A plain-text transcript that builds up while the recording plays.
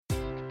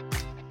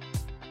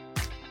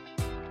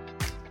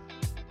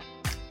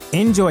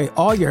Enjoy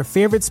all your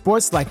favorite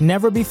sports like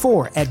never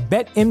before at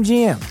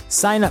BetMGM.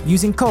 Sign up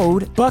using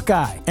code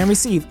Buckeye and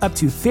receive up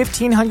to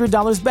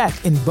 $1,500 back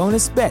in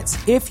bonus bets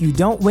if you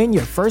don't win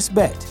your first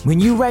bet. When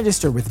you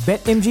register with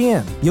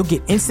BetMGM, you'll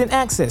get instant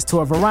access to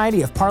a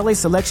variety of parlay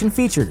selection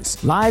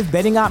features, live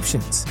betting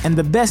options, and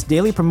the best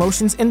daily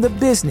promotions in the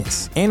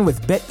business. And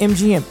with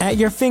BetMGM at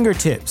your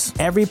fingertips,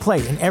 every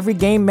play and every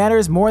game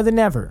matters more than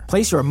ever.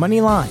 Place your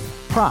money line,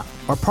 prop,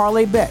 or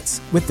parlay bets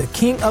with the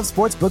king of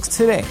sportsbooks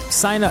today.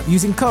 Sign up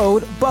using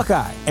code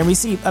Buckeye and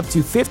receive up to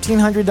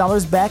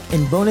 $1,500 back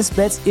in bonus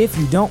bets if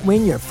you don't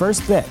win your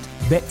first bet.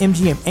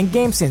 BetMGM and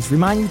GameSense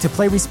remind you to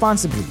play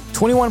responsibly.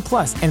 21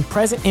 plus and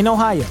present in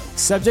Ohio,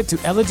 subject to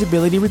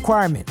eligibility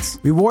requirements.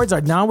 Rewards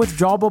are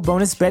non-withdrawable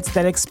bonus bets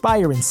that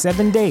expire in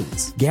 7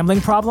 days. Gambling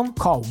problem?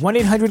 Call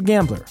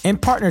 1-800-GAMBLER. In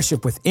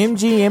partnership with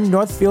MGM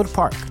Northfield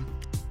Park.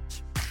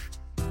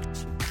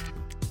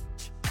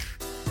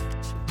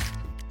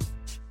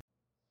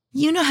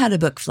 You know how to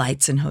book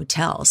flights and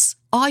hotels.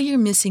 All you're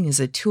missing is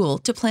a tool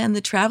to plan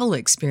the travel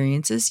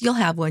experiences you'll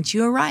have once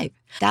you arrive.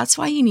 That's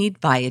why you need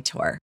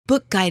Viator.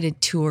 Book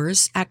guided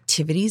tours,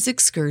 activities,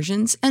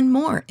 excursions, and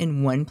more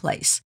in one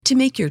place to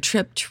make your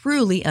trip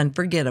truly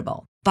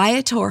unforgettable.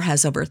 Viator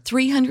has over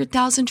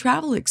 300,000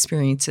 travel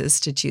experiences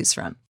to choose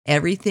from.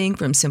 Everything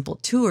from simple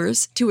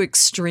tours to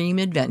extreme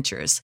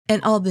adventures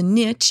and all the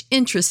niche,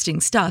 interesting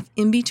stuff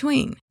in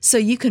between. So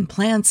you can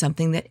plan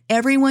something that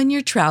everyone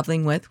you're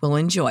traveling with will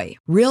enjoy.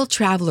 Real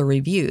traveler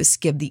reviews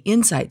give the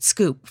inside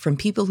scoop from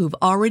people who've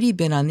already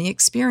been on the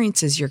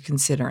experiences you're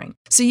considering.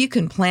 So you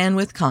can plan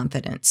with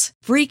confidence.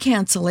 Free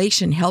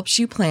cancellation helps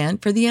you plan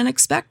for the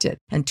unexpected.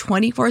 And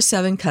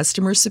 24/7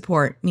 customer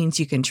support means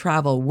you can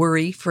travel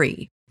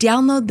worry-free.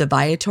 Download the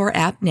Viator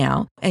app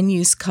now and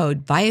use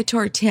code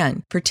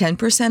Viator10 for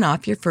 10%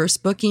 off your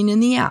first booking in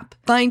the app.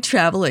 Find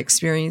travel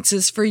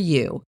experiences for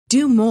you.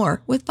 Do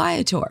more with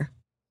Viator.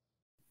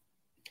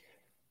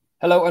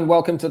 Hello and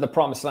welcome to the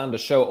Promised Land, a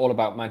show all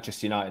about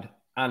Manchester United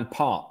and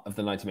part of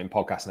the 90 Min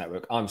Podcast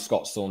Network. I'm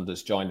Scott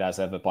Saunders, joined as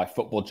ever by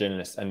football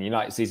journalist and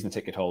United season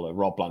ticket holder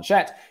Rob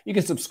Blanchette. You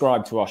can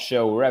subscribe to our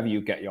show wherever you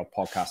get your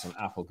podcasts on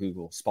Apple,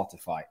 Google,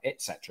 Spotify,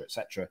 etc.,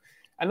 etc.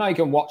 And now you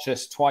can watch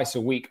us twice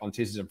a week on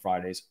Tuesdays and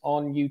Fridays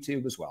on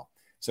YouTube as well.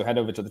 So head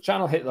over to the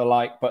channel, hit the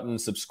like button,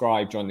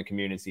 subscribe, join the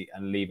community,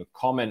 and leave a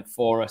comment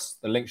for us.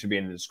 The link should be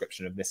in the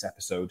description of this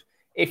episode.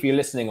 If you're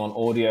listening on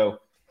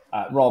audio,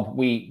 Rob,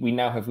 we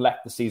now have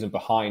left the season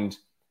behind.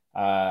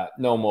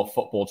 No more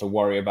football to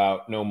worry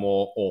about. No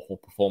more awful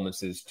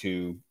performances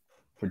to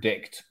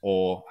predict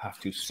or have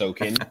to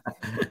soak in.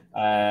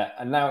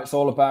 And now it's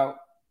all about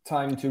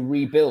time to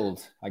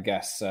rebuild, I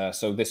guess.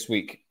 So this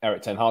week,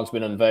 Eric Ten Hag's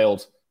been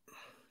unveiled.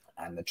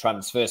 And the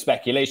transfer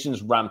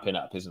speculation's ramping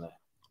up, isn't it?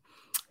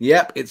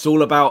 Yep, it's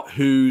all about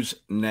who's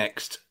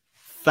next.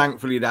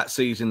 Thankfully, that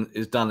season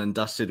is done and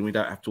dusted, and we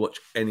don't have to watch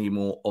any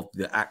more of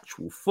the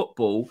actual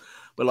football.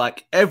 But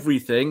like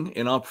everything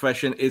in our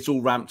profession, it's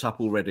all ramped up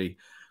already.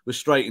 We're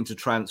straight into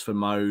transfer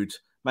mode.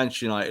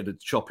 Manchester United are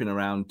chopping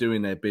around,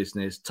 doing their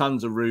business.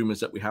 Tons of rumours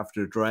that we have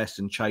to address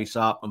and chase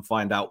up and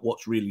find out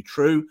what's really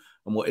true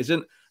and what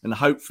isn't. And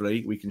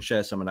hopefully, we can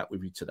share some of that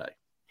with you today.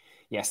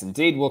 Yes,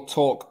 indeed. We'll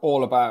talk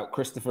all about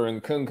Christopher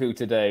Nkunku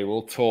today.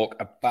 We'll talk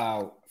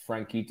about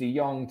Frankie de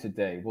Jong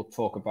today. We'll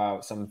talk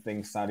about some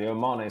things Sadio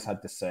Mane's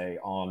had to say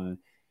on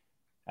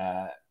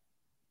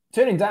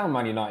turning down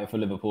Man United for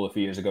Liverpool a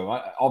few years ago.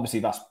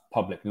 Obviously, that's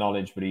public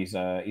knowledge, but he's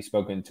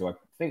spoken to, I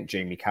think,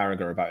 Jamie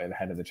Carragher about it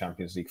ahead of the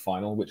Champions League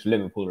final, which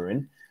Liverpool are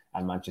in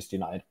and Manchester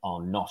United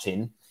are not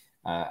in,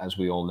 as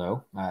we all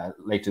know,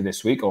 later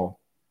this week or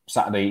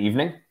Saturday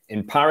evening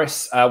in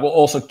Paris. We'll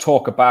also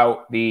talk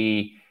about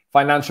the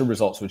financial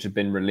results which have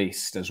been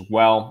released as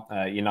well.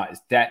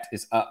 United's debt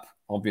is up,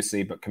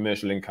 obviously, but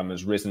commercial income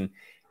has risen.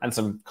 And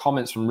some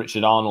comments from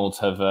Richard Arnold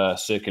have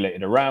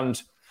circulated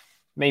around,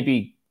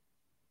 maybe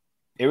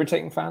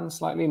irritating fans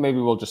slightly. Maybe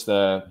we'll just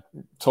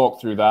talk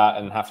through that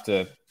and have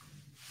to,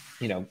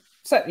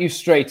 set you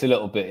straight a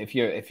little bit.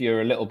 If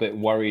you're a little bit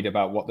worried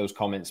about what those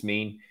comments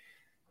mean,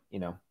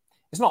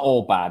 it's not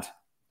all bad,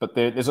 but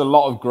there's a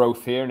lot of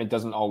growth here, and it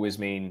doesn't always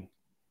mean,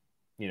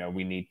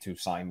 we need to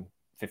sign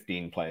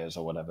 15 players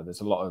or whatever. There's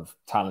a lot of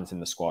talent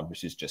in the squad,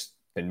 which has just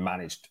been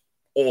managed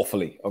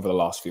awfully over the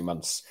last few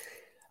months.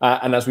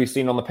 And as we've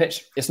seen on the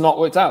pitch, it's not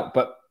worked out.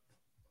 But,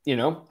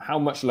 how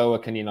much lower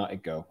can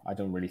United go? I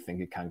don't really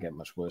think it can get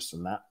much worse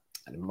than that.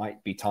 And it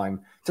might be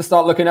time to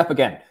start looking up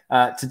again.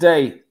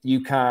 Today,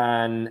 you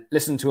can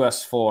listen to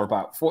us for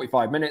about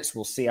 45 minutes.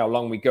 We'll see how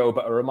long we go.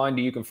 But a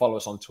reminder, you can follow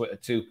us on Twitter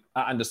too,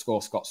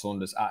 @_Scott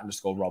Saunders,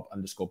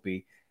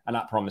 @_Rob_B, and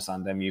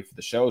 @PromiselandMU for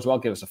the show as well.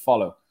 Give us a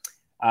follow.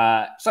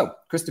 So,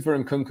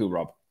 Christopher Nkunku,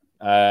 Rob,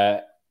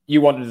 you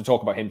wanted to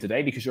talk about him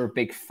today because you're a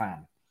big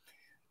fan.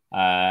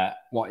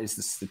 What is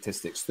the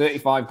statistics?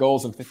 35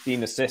 goals and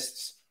 15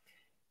 assists.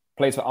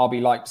 Plays for RB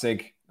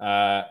Leipzig.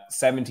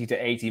 70 to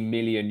 80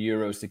 million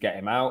euros to get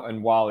him out.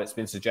 And while it's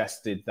been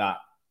suggested that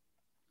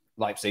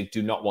Leipzig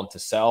do not want to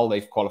sell,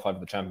 they've qualified for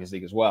the Champions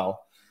League as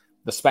well.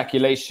 The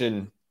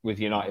speculation with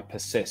United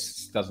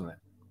persists, doesn't it?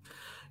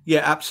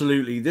 Yeah,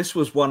 absolutely. This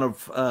was one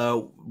of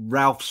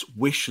Ralph's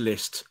wish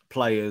list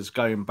players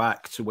going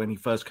back to when he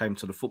first came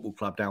to the football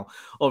club. Now,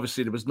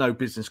 obviously, there was no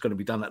business going to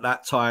be done at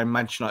that time.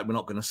 Manchester United were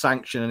not going to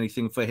sanction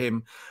anything for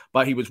him,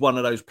 but he was one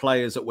of those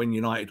players that when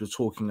United was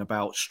talking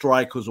about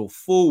strikers or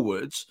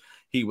forwards,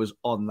 he was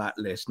on that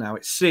list. Now,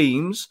 it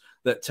seems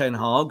that Ten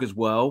Hag as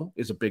well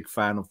is a big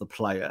fan of the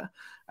player,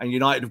 and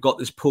United have got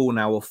this pool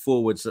now of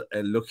forwards that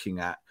they're looking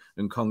at.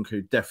 And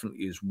Nkunku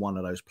definitely is one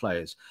of those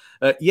players.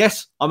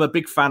 Yes, I'm a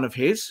big fan of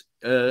his.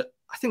 I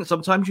think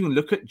sometimes you can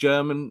look at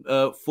German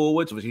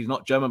forwards. Obviously, he's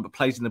not German, but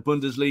plays in the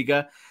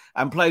Bundesliga.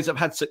 And players that have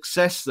had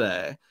success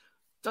there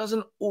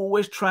doesn't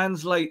always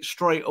translate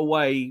straight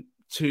away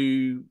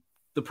to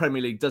the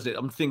Premier League, does it?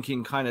 I'm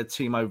thinking kind of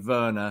Timo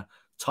Werner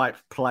type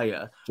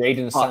player.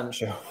 Jadon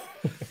Sancho.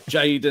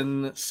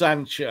 Jadon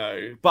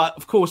Sancho. But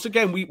of course,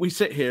 again, we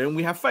sit here and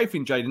we have faith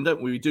in Jadon,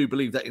 don't we? We do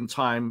believe that in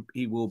time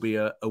he will be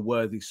a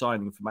worthy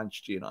signing for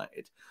Manchester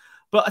United.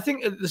 But I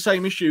think the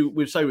same issue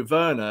with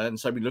Werner, and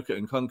so we look at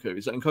Nkunku,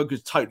 is that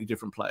Nkunku's a totally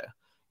different player,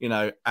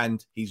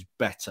 and he's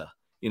better.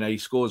 He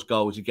scores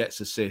goals, he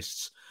gets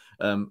assists.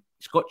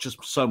 He's got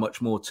just so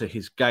much more to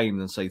his game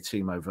than, say,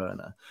 Timo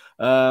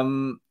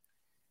Werner.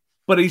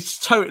 But he's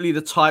totally the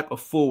type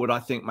of forward I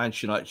think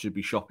Manchester United should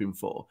be shopping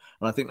for.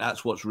 And I think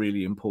that's what's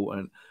really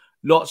important.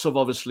 Lots of,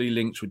 obviously,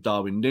 links with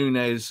Darwin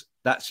Núñez.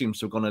 That seems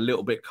to have gone a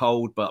little bit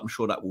cold, but I'm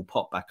sure that will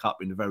pop back up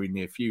in the very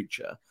near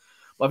future.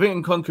 But I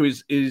think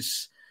Nkunku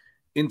is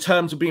in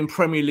terms of being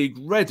Premier League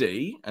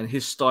ready and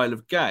his style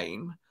of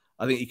game,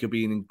 I think he could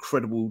be an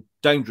incredible,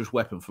 dangerous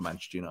weapon for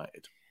Manchester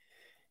United.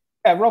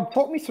 Yeah, Rob,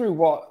 talk me through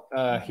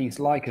what he's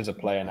like as a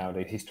player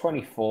nowadays. He's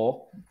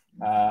 24.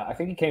 I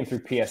think he came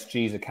through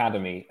PSG's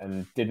academy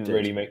and didn't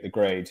really make the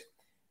grade,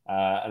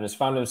 and has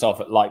found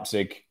himself at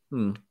Leipzig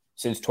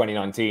since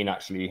 2019.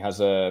 Actually, he has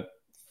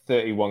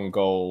 31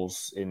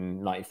 goals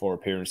in 94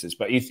 appearances.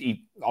 But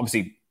he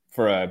obviously,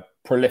 for a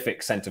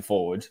prolific centre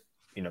forward,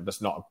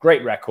 that's not a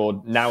great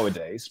record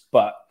nowadays.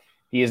 But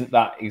he isn't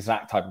that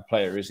exact type of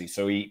player, is he?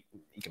 So he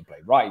can play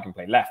right, he can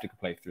play left, he can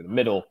play through the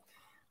middle.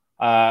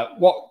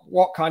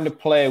 What kind of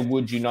player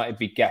would United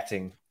be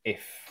getting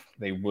if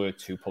they were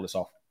to pull this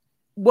off?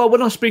 Well,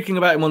 when I was speaking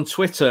about him on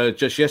Twitter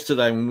just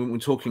yesterday, when we were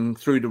talking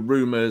through the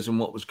rumours and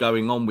what was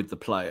going on with the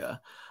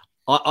player,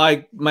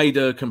 I made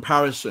a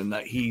comparison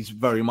that he's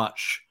very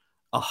much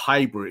a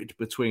hybrid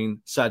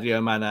between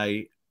Sadio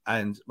Mane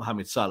and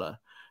Mohamed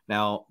Salah.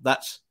 Now,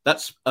 that's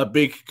a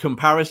big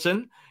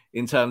comparison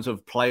in terms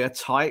of player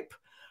type,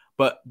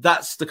 but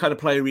that's the kind of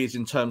player he is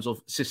in terms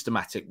of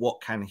systematic.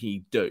 What can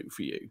he do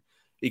for you?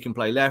 He can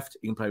play left,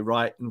 he can play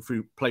right, and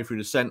play through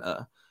the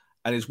centre.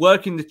 And his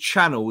work in the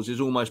channels is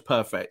almost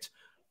perfect.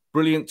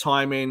 Brilliant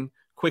timing,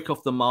 quick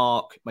off the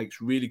mark, makes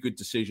really good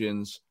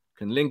decisions,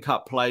 can link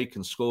up play,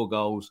 can score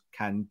goals,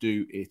 can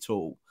do it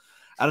all.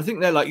 And I think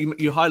they're like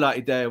you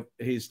highlighted there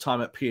his time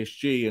at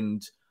PSG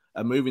and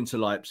moving to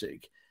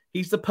Leipzig.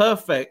 He's the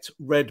perfect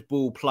Red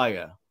Bull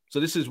player. So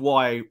this is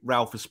why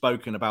Ralph has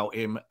spoken about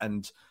him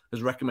and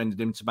has recommended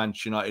him to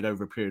Manchester United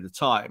over a period of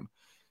time.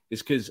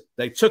 It's because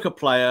they took a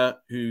player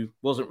who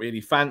wasn't really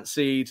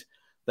fancied,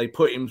 they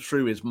put him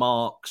through his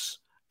marks,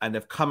 and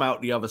they've come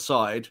out the other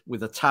side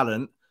with a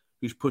talent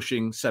who's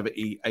pushing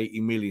 70, 80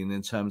 million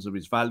in terms of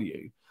his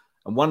value.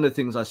 And one of the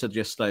things I said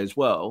yesterday as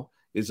well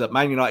is that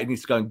Man United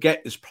needs to go and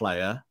get this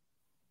player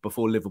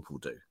before Liverpool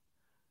do.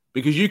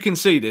 Because you can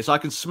see this, I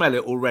can smell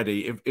it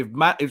already.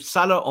 If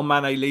Salah or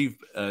Mane leave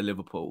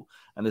Liverpool,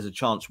 and there's a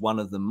chance one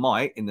of them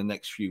might in the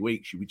next few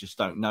weeks, we just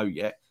don't know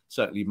yet.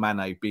 Certainly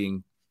Mane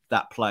being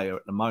that player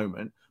at the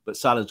moment, but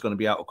Salah's going to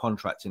be out of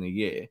contract in a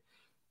year.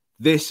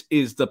 This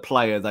is the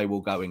player they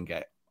will go and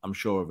get. I'm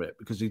sure of it,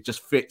 because he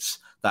just fits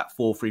that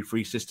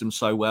 4-3-3 system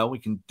so well. He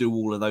can do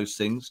all of those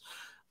things.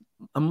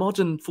 A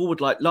modern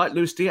forward like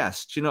Luis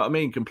Diaz, do you know what I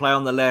mean? Can play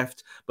on the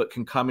left, but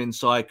can come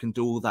inside, can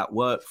do all that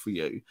work for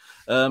you.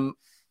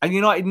 And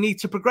United need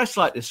to progress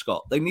like this,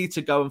 Scott. They need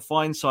to go and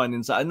find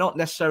signings that are not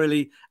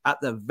necessarily at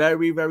the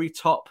very, very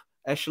top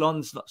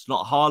echelons. It's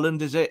not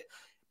Haaland, is it?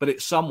 But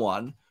it's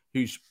someone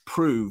who's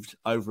proved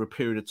over a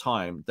period of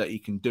time that he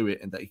can do it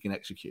and that he can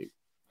execute.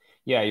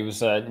 Yeah, he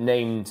was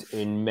named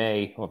in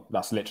May, well,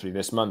 that's literally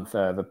this month,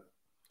 the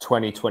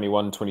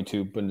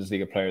 2021-22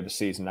 Bundesliga Player of the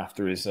Season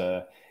after his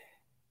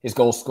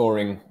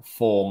goal-scoring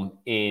form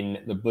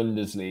in the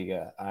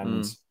Bundesliga.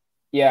 And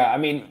yeah, I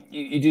mean,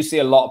 you do see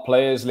a lot of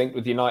players linked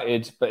with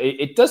United, but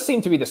it does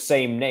seem to be the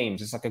same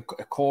names. It's like a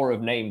core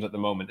of names at the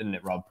moment, isn't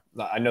it, Rob?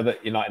 I know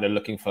that United are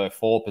looking for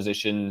 4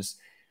 positions,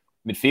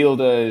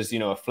 midfielders,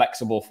 a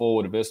flexible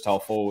forward, a versatile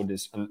forward,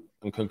 and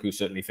Nkunku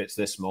certainly fits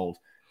this mould.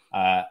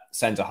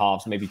 Centre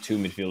halves, maybe 2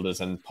 midfielders,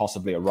 and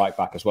possibly a right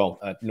back as well.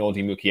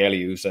 Nordi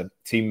Mukiele, who's a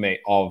teammate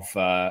of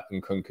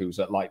Nkunku's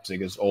at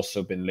Leipzig, has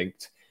also been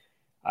linked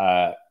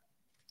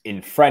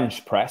in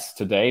French press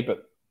today,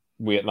 but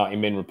we at 90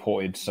 Min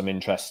reported some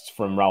interest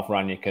from Ralf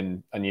Rangnick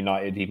and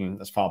United even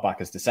as far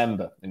back as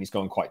December, and he's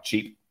gone quite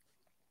cheap,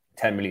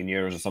 10 million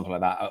euros or something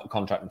like that, out of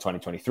contract in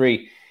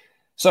 2023.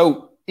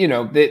 So,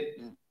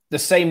 the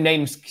same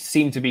names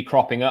seem to be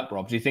cropping up,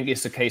 Rob. Do you think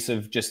it's a case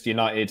of just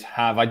United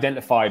have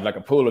identified like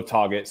a pool of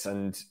targets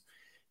and,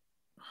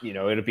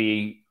 it'll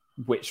be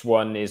which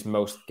one is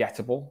most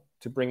gettable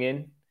to bring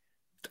in?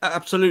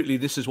 Absolutely,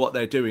 this is what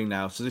they're doing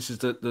now. So this is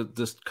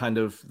the kind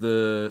of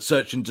the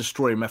search and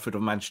destroy method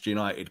of Manchester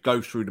United.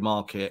 Go through the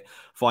market,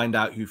 find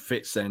out who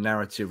fits their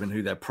narrative and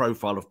who their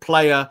profile of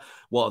player,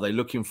 what are they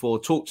looking for,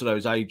 talk to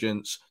those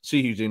agents,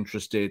 see who's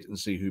interested and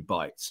see who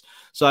bites.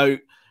 So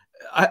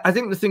I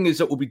think the thing is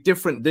that will be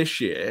different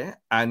this year,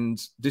 and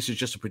this is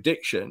just a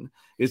prediction,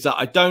 is that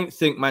I don't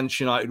think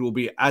Manchester United will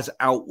be as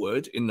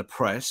outward in the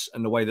press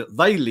and the way that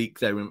they leak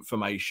their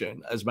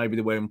information as maybe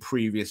they were in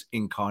previous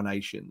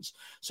incarnations.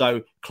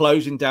 So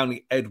closing down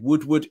the Ed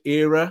Woodward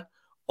era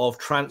of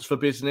transfer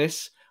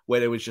business, where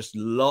there was just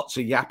lots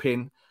of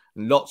yapping,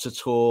 and lots of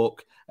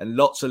talk, and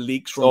lots of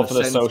leaks from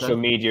the social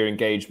media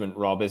engagement,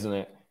 Rob, isn't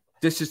it?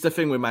 This is the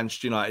thing with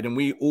Manchester United, and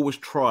we always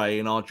try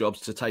in our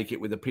jobs to take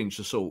it with a pinch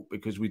of salt,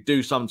 because we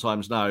do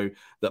sometimes know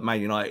that Man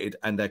United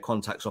and their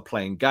contacts are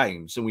playing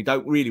games, and we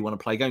don't really want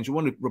to play games. We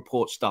want to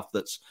report stuff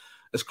that's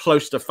as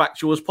close to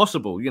factual as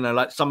possible.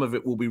 Like some of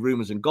it will be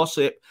rumours and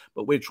gossip,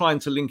 but we're trying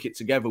to link it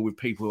together with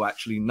people who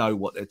actually know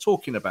what they're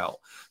talking about.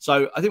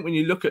 So I think when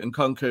you look at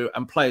Nkunku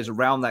and players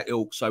around that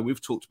ilk, so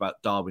we've talked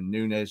about Darwin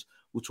Núñez,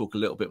 we'll talk a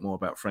little bit more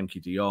about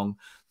Frenkie de Jong.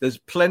 There's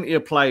plenty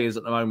of players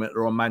at the moment that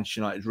are on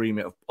Manchester United's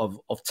remit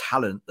of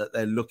talent that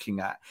they're looking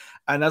at.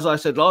 And as I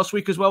said last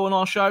week as well on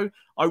our show,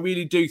 I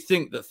really do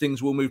think that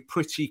things will move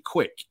pretty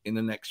quick in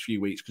the next few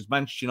weeks, because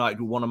Manchester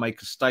United will want to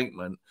make a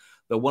statement.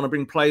 They'll want to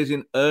bring players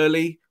in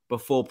early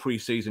before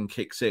pre-season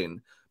kicks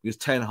in, because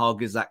Ten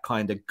Hag is that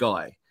kind of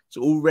guy. It's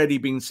already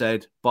been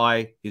said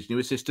by his new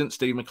assistant,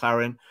 Steve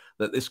McLaren,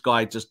 that this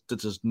guy just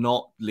does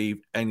not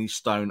leave any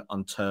stone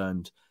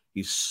unturned.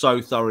 He's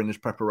so thorough in his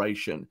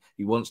preparation.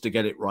 He wants to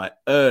get it right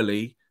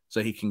early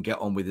so he can get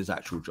on with his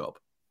actual job.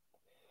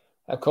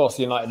 Of course,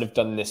 United have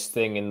done this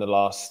thing in the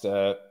last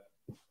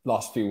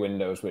few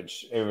windows,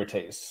 which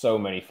irritates so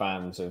many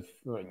fans. You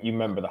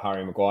remember the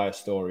Harry Maguire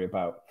story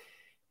about,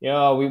 we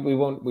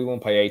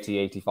won't pay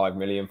 85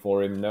 million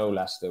for him. No,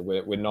 Leicester,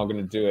 we're not going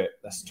to do it.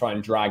 Let's try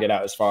and drag it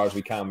out as far as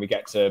we can. We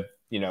get to,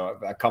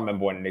 I can't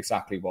remember when it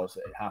exactly was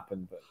that it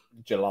happened, but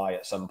July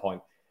at some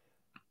point.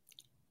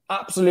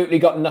 Absolutely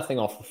got nothing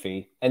off the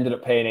fee. Ended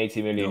up paying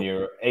 80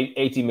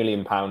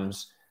 million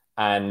pounds,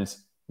 and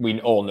we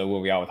all know where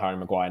we are with Harry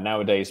Maguire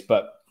nowadays.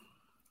 But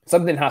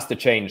something has to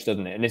change,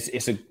 doesn't it?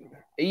 And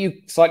are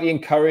you slightly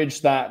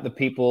encouraged that the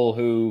people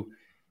who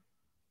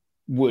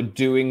were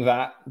doing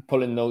that,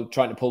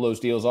 trying to pull those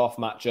deals off,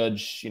 Matt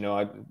Judge,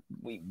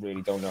 we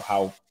really don't know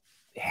how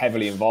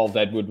heavily involved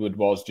Ed Woodward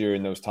was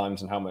during those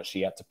times and how much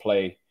he had to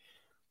play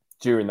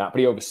during that, but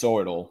he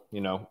oversaw it all.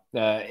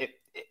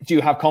 Do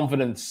you have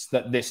confidence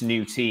that this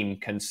new team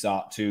can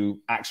start to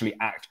actually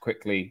act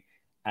quickly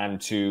and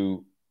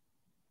to,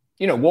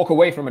 walk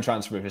away from a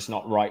transfer if it's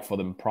not right for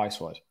them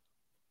price-wise?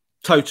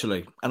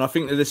 Totally. And I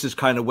think that this is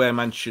kind of where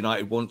Manchester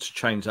United wants to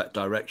change that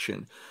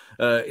direction.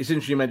 It's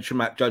interesting you mentioned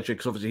Matt Judge,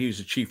 because obviously he was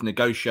the chief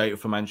negotiator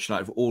for Manchester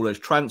United for all those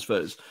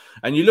transfers.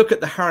 And you look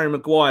at the Harry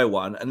Maguire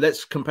one, and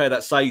let's compare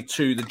that, say,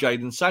 to the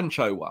Jadon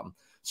Sancho one.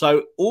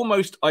 So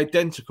almost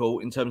identical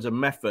in terms of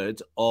method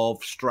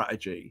of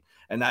strategy.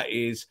 And that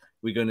is,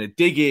 we're going to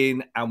dig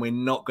in and we're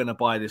not going to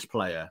buy this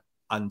player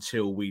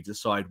until we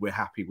decide we're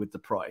happy with the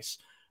price.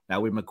 Now,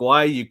 with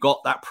Maguire, you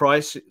got that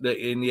price that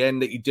in the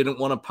end that you didn't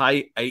want to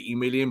pay, 80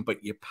 million,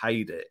 but you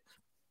paid it.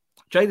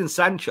 Jadon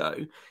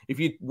Sancho, if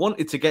you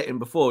wanted to get him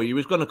before, he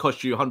was going to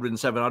cost you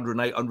 107,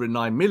 108,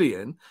 109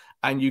 million,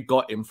 and you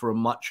got him for a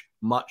much,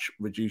 much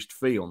reduced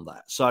fee on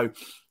that. So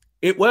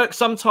it works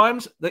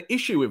sometimes. The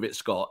issue with it,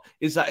 Scott,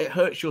 is that it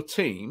hurts your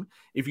team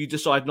if you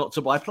decide not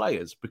to buy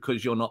players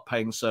because you're not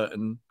paying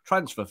certain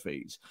transfer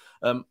fees.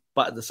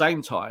 But at the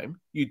same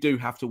time, you do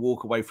have to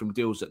walk away from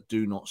deals that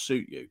do not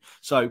suit you.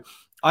 So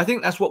I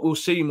think that's what we'll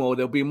see more.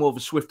 There'll be more of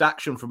a swift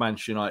action from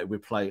Manchester United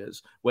with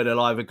players, where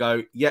they'll either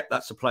go, yep,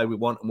 that's the player we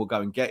want and we'll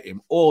go and get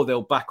him, or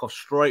they'll back off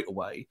straight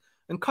away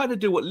and kind of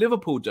do what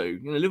Liverpool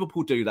do.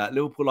 Liverpool do that.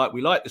 Liverpool,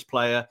 we like this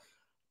player,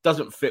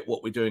 doesn't fit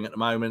what we're doing at the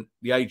moment.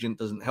 The agent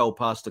doesn't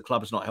help us. The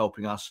club is not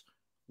helping us.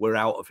 We're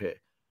out of here.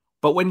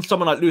 But when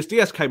someone like Luis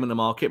Diaz came on the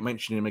market,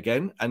 mentioning him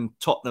again, and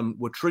Tottenham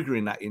were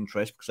triggering that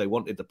interest because they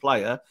wanted the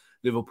player,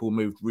 Liverpool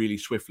moved really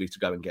swiftly to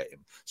go and get him.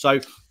 So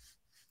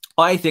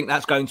I think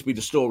that's going to be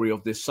the story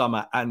of this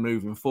summer and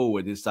moving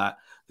forward, is that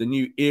the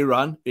new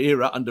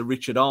era under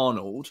Richard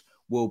Arnold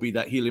will be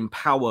that he'll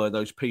empower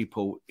those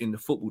people in the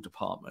football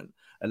department,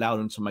 allow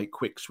them to make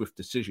quick, swift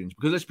decisions.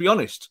 Because let's be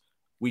honest,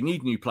 we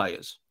need new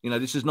players.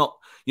 This is not,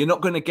 you're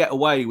not going to get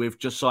away with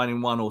just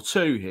signing one or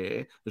two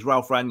here. As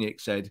Ralph Rangnick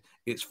said,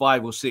 it's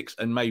 5 or 6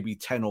 and maybe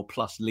 10 or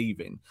plus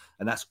leaving.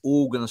 And that's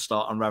all going to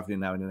start unraveling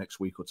now in the next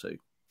week or two.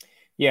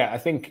 Yeah, I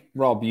think,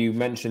 Rob, you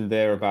mentioned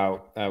there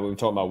about, we were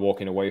talking about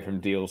walking away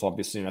from deals,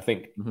 obviously. And I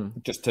think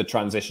just to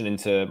transition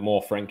into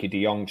more Frenkie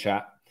de Jong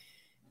chat,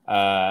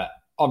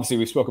 obviously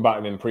we spoke about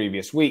him in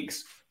previous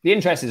weeks. The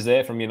interest is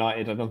there from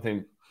United. I don't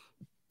think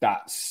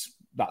that's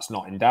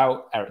not in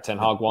doubt. Erik Ten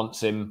Hag wants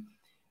him.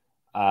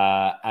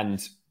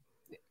 And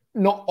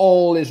not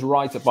all is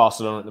right at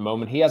Barcelona at the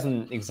moment. He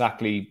hasn't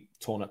exactly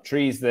torn up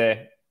trees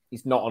there.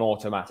 He's not an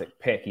automatic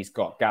pick. He's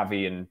got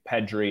Gavi and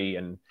Pedri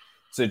and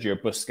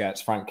Sergio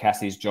Busquets. Frank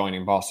Kessie's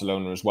joining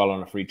Barcelona as well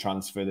on a free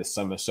transfer this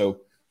summer.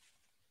 So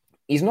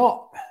he's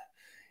not...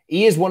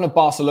 He is one of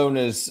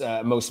Barcelona's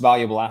most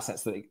valuable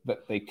assets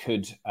that they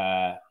could,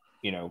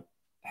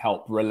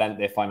 help relent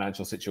their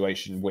financial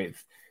situation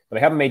with. But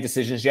they haven't made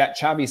decisions yet.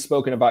 Xavi's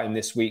spoken about him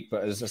this week,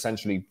 but has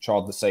essentially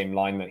trod the same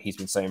line that he's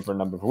been saying for a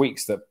number of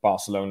weeks, that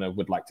Barcelona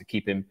would like to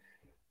keep him,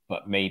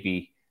 but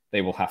maybe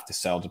they will have to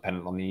sell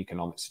depending on the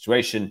economic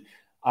situation.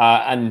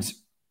 And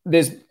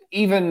there's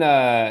even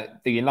the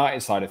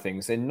United side of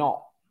things. They're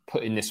not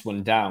putting this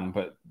one down,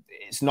 but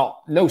it's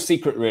no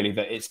secret really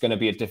that it's going to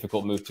be a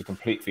difficult move to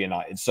complete for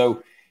United.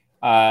 So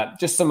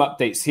just some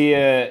updates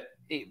here.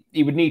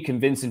 He would need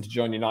convincing to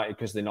join United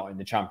because they're not in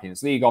the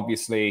Champions League,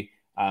 obviously,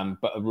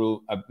 but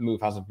a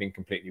move hasn't been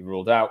completely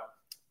ruled out.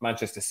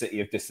 Manchester City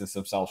have distanced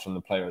themselves from the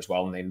player as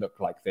well, and they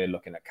look like they're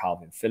looking at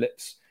Calvin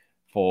Phillips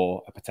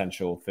for a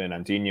potential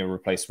Fernandinho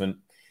replacement.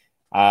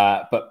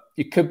 But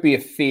it could be a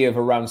fee of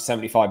around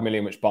 75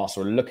 million, which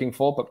Barca are looking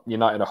for, but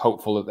United are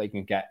hopeful that they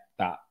can get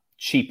that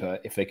cheaper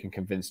if they can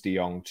convince De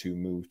Jong to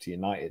move to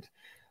United.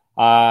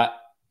 How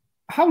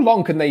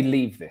long can they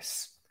leave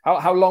this?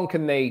 How long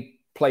can they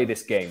play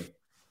this game?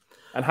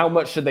 And how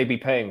much should they be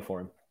paying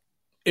for him?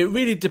 It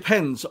really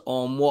depends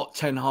on what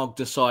Ten Hag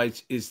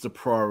decides is the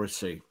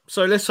priority.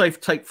 So let's say,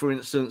 take for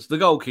instance, the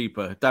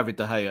goalkeeper, David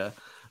De Gea.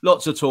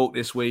 Lots of talk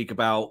this week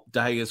about De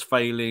Gea's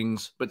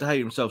failings, but De Gea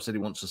himself said he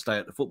wants to stay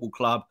at the football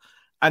club,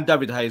 and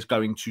David De Gea is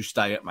going to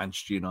stay at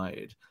Manchester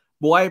United.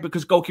 Why?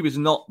 Because goalkeeper is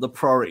not the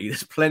priority.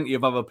 There's plenty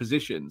of other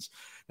positions.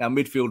 Now,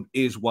 midfield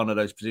is one of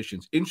those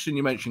positions. Interesting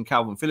you mentioned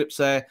Calvin Phillips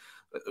there.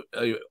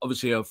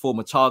 Obviously, a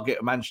former target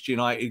of Manchester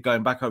United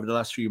going back over the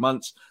last few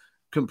months.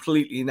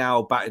 Completely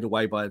now batted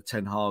away by the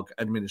Ten Hag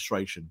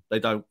administration. They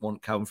don't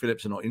want Calvin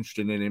Phillips. They're not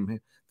interested in him.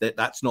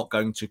 That's not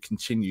going to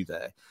continue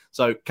there.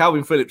 So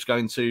Calvin Phillips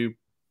going to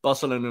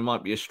Barcelona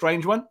might be a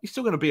strange one. He's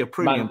still going to be a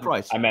premium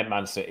price. I meant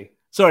Man City.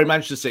 Sorry,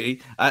 Manchester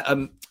City.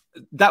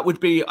 That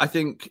would be, I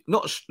think,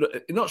 not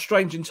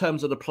strange in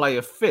terms of the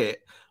player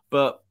fit,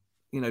 but,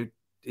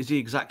 is he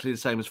exactly the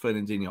same as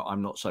Fernandinho?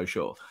 I'm not so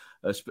sure.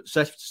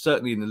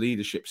 Certainly in the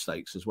leadership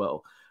stakes as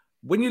well.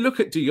 When you look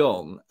at De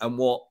Jong and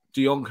what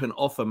De Jong can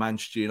offer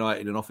Manchester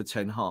United and offer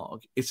Ten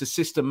Hag, it's a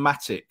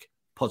systematic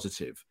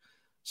positive.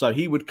 So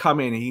he would come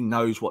in, he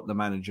knows what the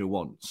manager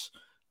wants.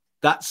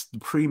 That's the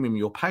premium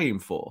you're paying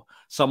for.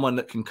 Someone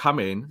that can come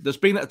in, that's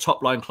been at a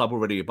top-line club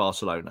already at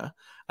Barcelona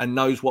and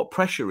knows what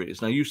pressure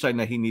is. Now, you're saying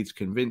that he needs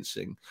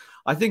convincing.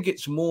 I think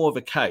it's more of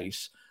a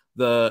case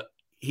that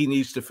he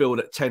needs to feel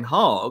that Ten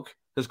Hag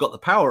has got the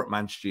power at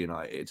Manchester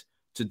United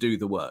to do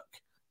the work.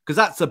 Because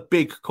that's a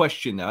big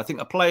question now. I think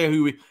a player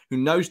who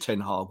knows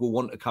Ten Hag will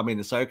want to come in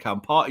and say, okay,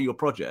 I'm part of your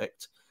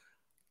project,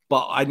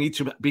 but I need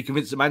to be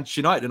convinced that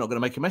Manchester United are not going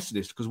to make a mess of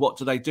this. Because what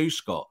do,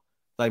 Scott?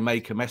 They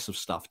make a mess of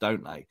stuff,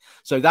 don't they?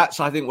 So that's,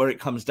 I think, where it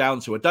comes down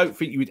to. I don't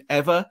think you would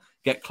ever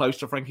get close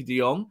to Frankie de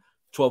Jong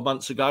 12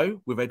 months ago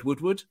with Ed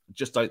Woodward. I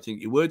just don't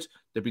think you would.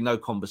 There'd be no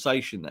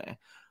conversation there.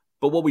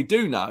 But what we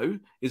do know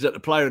is that the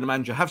player and the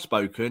manager have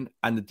spoken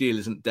and the deal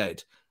isn't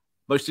dead.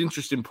 Most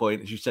interesting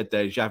point, as you said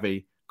there,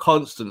 Xavi,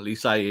 constantly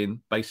saying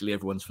basically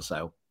everyone's for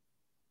sale.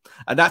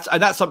 And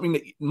that's something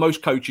that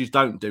most coaches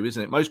don't do,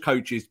 isn't it? Most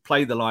coaches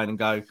play the line and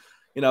go,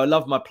 I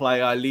love my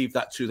player, I leave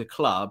that to the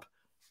club.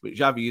 But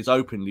Xavi is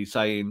openly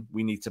saying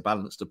we need to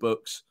balance the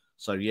books.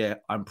 So, yeah,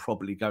 I'm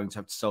probably going to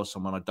have to sell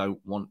someone I don't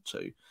want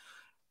to.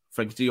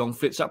 Frankie de Jong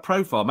fits that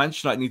profile.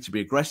 Manchester United need to be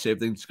aggressive.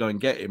 They need to go and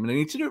get him. And they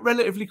need to do it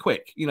relatively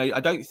quick. I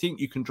don't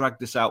think you can drag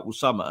this out all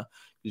summer.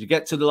 Because you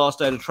get to the last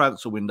day of the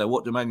transfer window,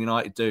 what do Man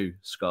United do,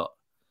 Scott?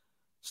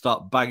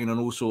 Start banging on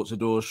all sorts of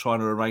doors, trying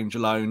to arrange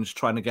loans,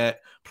 trying to get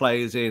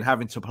players in,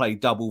 having to pay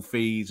double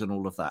fees and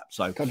all of that.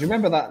 So, God, do you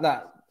remember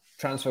that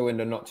transfer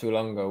window not too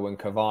long ago when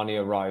Cavani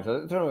arrived? I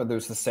don't know whether it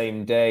was the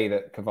same day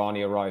that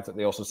Cavani arrived that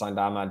they also signed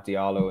Amad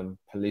Diallo and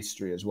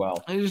Pellistri as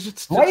well.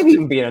 It might have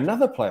even been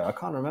another player. I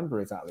can't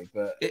remember exactly,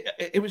 but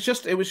it was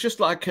just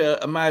like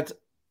a mad,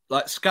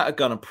 like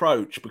scattergun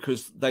approach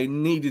because they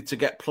needed to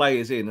get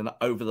players in and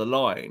over the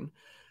line.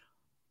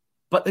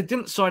 But they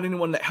didn't sign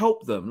anyone that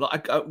helped them.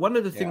 Like one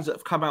of the things that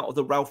have come out of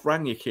the Ralph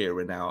Rangnick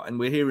era now, and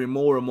we're hearing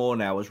more and more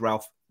now as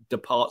Ralph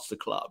departs the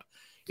club,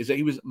 is that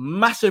he was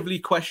massively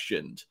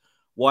questioned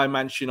why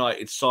Manchester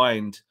United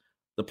signed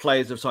the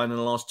players they've signed in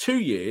the last 2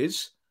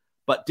 years,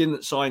 but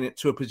didn't sign it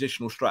to a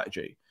positional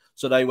strategy.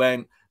 So they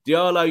went,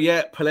 Diallo,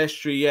 yeah,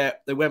 Pellistri, yeah.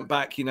 They went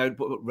back,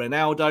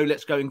 Ronaldo,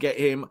 let's go and get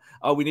him.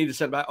 Oh, we need to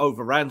send back. Oh,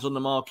 Varane's on the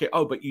market.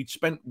 Oh, but you'd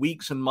spent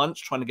weeks and months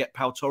trying to get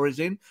Pau Torres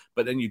in,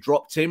 but then you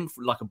dropped him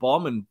like a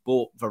bomb and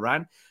bought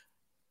Varane.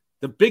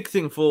 The big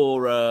thing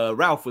for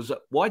Ralph was,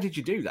 why did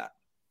you do that?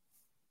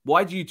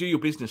 Why do you do your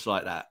business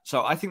like that?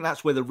 So I think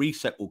that's where the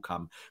reset will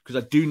come,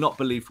 because I do not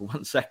believe for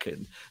 1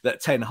 second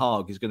that Ten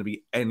Hag is going to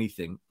be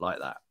anything like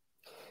that.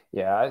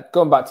 Yeah,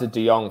 going back to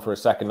De Jong for a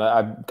second,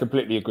 I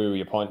completely agree with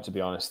your point, to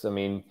be honest. I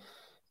mean,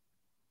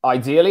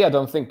 ideally, I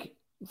don't think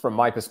from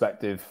my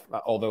perspective,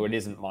 although it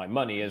isn't my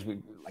money, as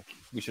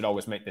we should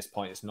always make this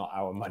point, it's not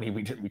our money.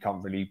 We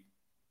can't really,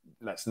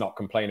 let's not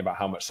complain about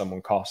how much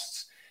someone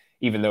costs,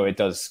 even though it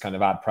does kind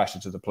of add pressure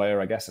to the player,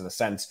 I guess, in a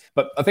sense.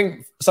 But I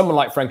think someone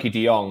like Frankie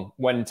de Jong,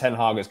 when Ten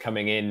Hag is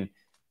coming in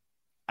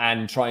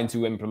and trying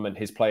to implement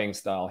his playing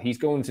style, he's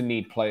going to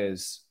need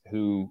players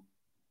who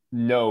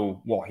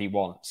know what he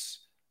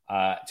wants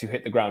to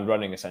hit the ground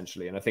running,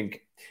 essentially. And I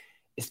think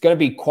it's going to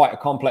be quite a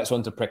complex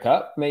one to pick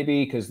up,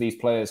 maybe, because these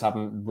players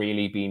haven't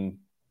really been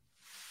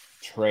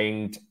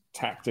trained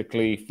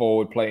tactically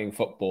forward-playing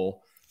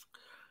football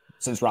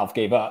since Ralph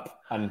gave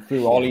up, and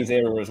through Ollie's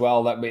era as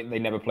well, that they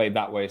never played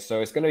that way.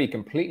 So it's going to be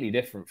completely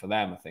different for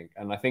them, I think.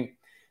 And I think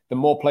the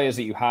more players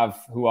that you have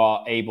who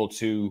are able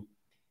to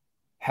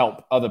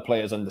help other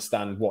players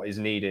understand what is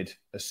needed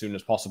as soon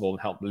as possible and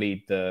help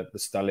lead the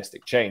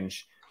stylistic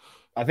change,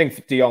 I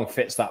think De Jong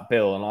fits that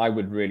bill, and I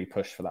would really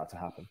push for that to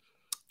happen.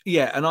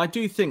 Yeah, and I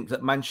do think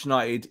that Manchester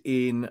United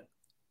in,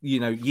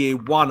 year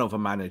one of a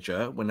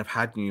manager, when they've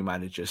had new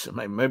managers,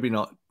 maybe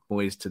not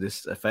always to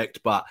this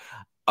effect, but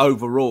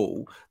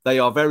overall, they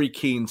are very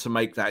keen to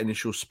make that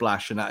initial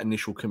splash and that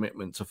initial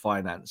commitment to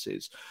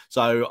finances.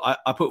 So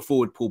I put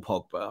forward Paul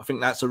Pogba. I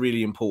think that's a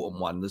really important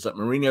one. There's that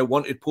Mourinho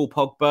wanted Paul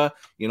Pogba,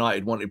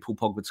 United wanted Paul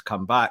Pogba to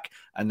come back,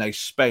 and they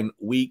spent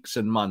weeks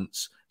and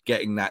months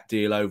getting that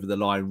deal over the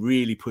line,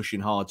 really pushing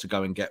hard to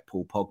go and get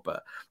Paul Pogba.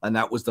 And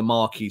that was the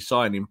marquee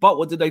signing. But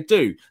what did they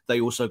do?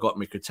 They also got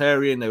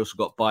Mkhitaryan, they also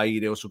got Bailly,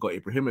 they also got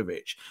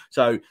Ibrahimovic.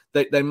 So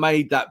they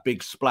made that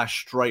big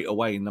splash straight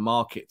away in the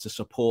market to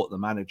support the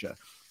manager.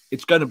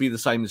 It's going to be the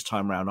same this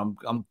time around.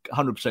 I'm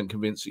 100%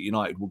 convinced that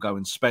United will go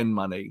and spend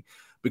money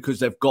because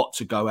they've got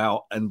to go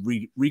out and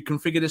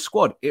reconfigure this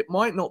squad. It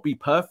might not be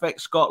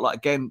perfect, Scott. Like,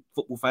 again,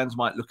 football fans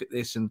might look at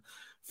this and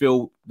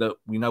feel that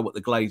we know what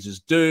the Glazers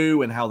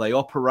do and how they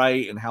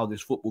operate and how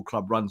this football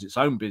club runs its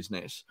own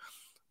business.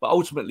 But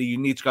ultimately, you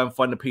need to go and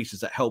find the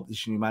pieces that help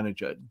this new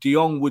manager. De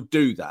Jong would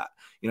do that.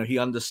 He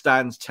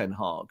understands Ten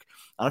Hag.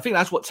 And I think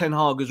that's what Ten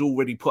Hag has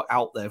already put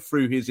out there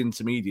through his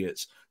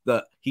intermediates,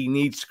 that he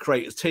needs to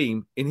create a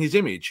team in his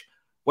image.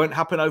 Won't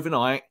happen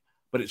overnight,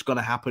 but it's going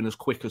to happen as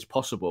quick as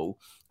possible.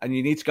 And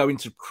you need to go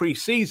into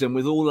pre-season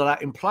with all of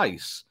that in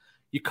place.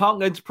 You can't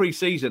go into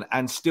pre-season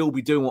and still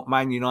be doing what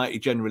Man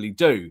United generally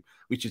do,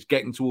 which is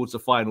getting towards the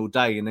final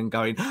day and then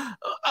going,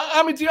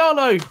 Amad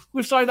Diallo,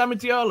 we've signed Amad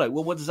Diallo.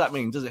 Well, what does that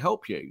mean? Does it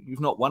help you? You've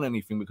not won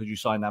anything because you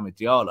signed Amad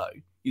Diallo.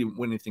 You didn't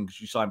win anything because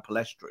you signed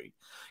Palestri.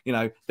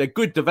 They're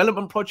good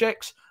development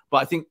projects, but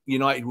I think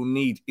United will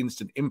need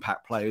instant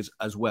impact players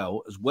as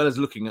well as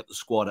looking at the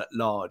squad at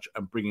large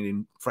and bringing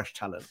in fresh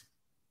talent.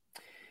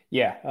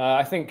 Yeah,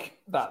 I think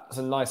that's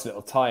a nice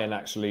little tie-in,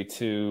 actually,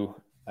 to...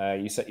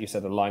 You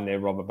said a line there,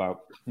 Rob,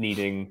 about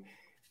needing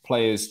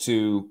players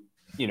to,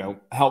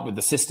 help with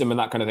the system and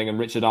that kind of thing. And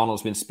Richard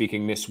Arnold's been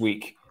speaking this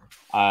week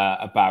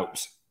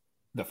about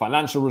the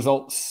financial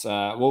results.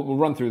 We'll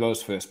run through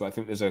those first, but I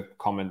think there's a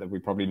comment that we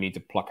probably need to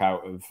pluck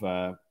out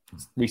of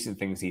recent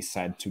things he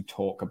said to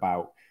talk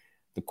about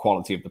the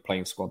quality of the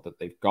playing squad that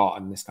they've got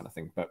and this kind of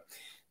thing. But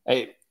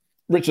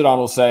Richard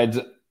Arnold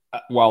said,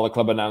 while the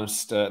club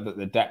announced that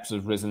the debts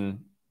have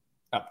risen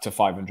up to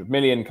 500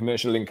 million.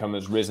 Commercial income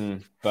has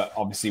risen, but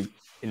obviously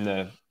in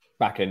the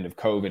back end of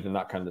COVID and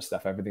that kind of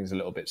stuff, everything's a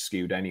little bit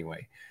skewed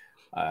anyway,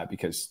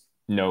 because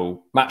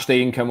no match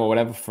day income or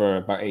whatever for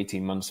about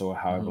 18 months or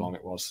however long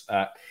it was.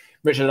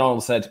 Richard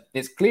Arnold said,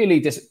 it's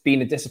clearly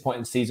been a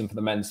disappointing season for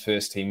the men's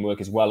first team.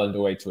 Work is well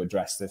underway to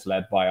address this,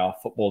 led by our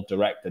football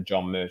director,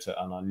 Jong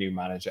Murtough, and our new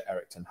manager,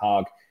 Erik Ten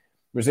Hag.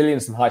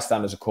 Resilience and high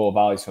standards are core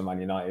values for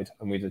Man United,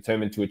 and we're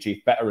determined to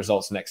achieve better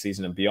results next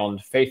season and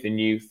beyond. Faith in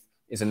youth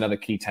is another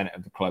key tenet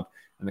of the club,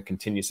 and the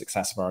continued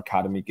success of our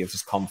academy gives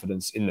us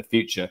confidence in the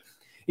future.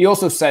 He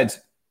also said,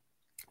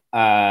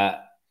 a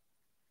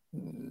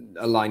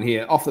line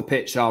here, off the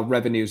pitch, our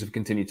revenues have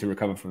continued to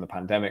recover from the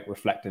pandemic,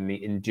 reflecting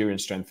the enduring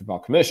strength of our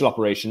commercial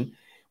operation,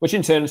 which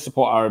in turn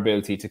support our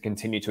ability to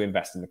continue to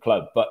invest in the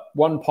club. But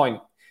one point,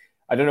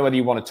 I don't know whether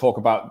you want to talk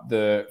about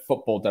the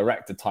football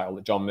director title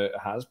that Jong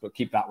Murtough has, but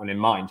keep that one in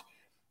mind.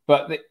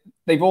 But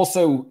they've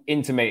also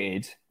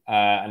intimated,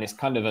 and it's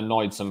kind of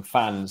annoyed some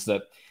fans,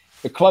 that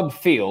the club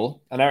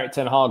feel, and Erik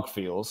Ten Hag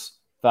feels,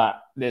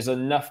 that there's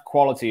enough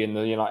quality in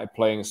the United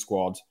playing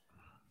squad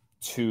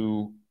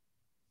to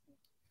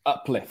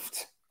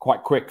uplift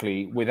quite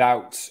quickly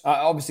without...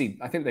 obviously,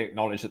 I think they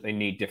acknowledge that they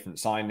need different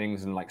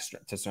signings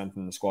and to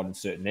strengthen the squad in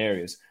certain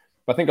areas.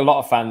 But I think a lot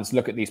of fans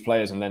look at these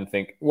players and then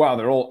think, wow,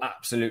 they're all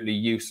absolutely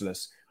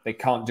useless. They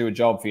can't do a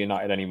job for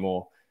United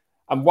anymore.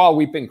 And while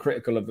we've been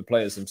critical of the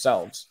players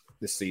themselves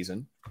this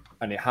season,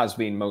 and it has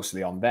been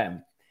mostly on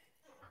them,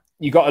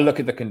 you got to look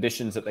at the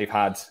conditions that they've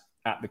had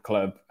at the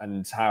club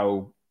and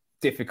how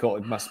difficult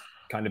it must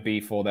kind of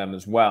be for them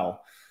as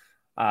well.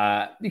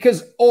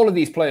 Because all of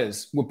these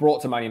players were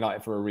brought to Man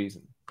United for a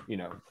reason.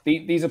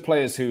 These are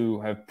players who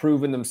have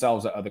proven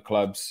themselves at other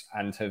clubs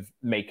and have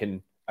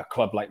making a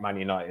club like Man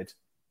United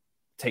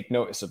take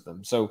notice of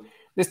them. So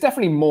there's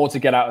definitely more to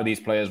get out of these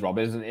players, Rob,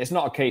 isn't it? It's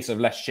not a case of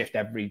let's shift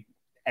every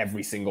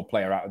single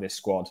player out of this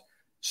squad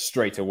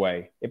straight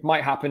away. It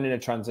might happen in a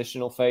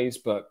transitional phase,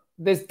 but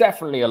there's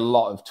definitely a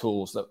lot of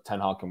tools that Ten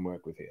Hag can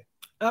work with here.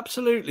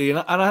 Absolutely. And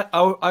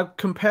I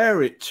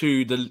compare it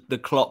to the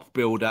Klopp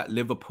build at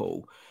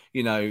Liverpool.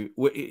 You know,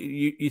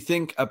 you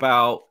think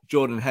about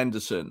Jordan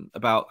Henderson,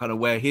 about kind of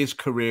where his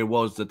career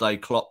was the day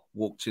Klopp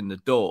walked in the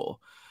door.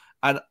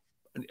 And,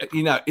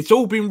 you know, it's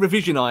all been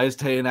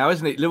revisionized here now,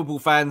 isn't it? Liverpool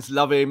fans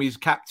love him. He's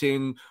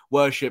captain,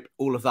 worship,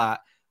 all of that.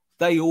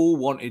 They all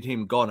wanted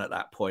him gone at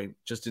that point,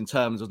 just in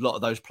terms of a lot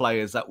of those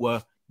players that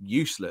were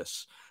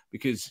useless,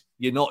 because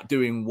you're not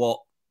doing what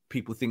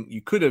people think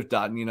you could have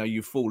done. You know,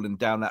 you've fallen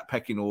down that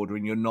pecking order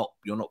and you're not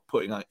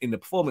putting in the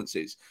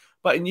performances.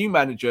 But a new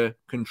manager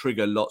can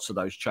trigger lots of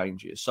those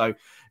changes. So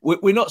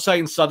we're not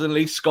saying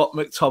suddenly Scott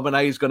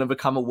McTominay is going to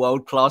become a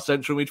world-class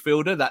central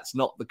midfielder. That's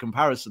not the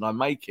comparison I'm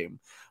making.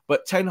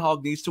 But Ten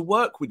Hag needs to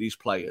work with these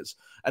players.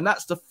 And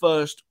that's the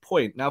first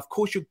point. Now, of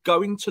course, you're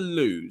going to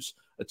lose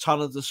a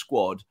ton of the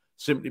squad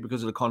simply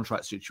because of the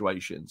contract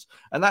situations.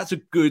 And that's a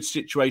good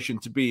situation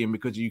to be in,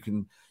 because you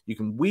can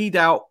weed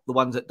out the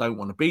ones that don't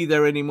want to be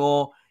there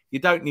anymore. You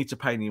don't need to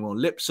pay any more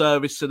lip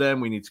service to them.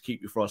 We need to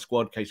keep you for our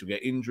squad in case we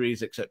get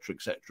injuries, etc.,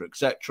 etc.,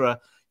 etc.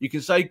 You can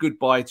say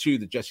goodbye to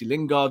the Jesse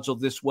Lingards of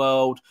this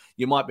world.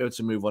 You might be able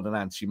to move on an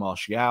Anthony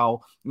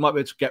Martial. You might be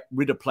able to get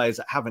rid of players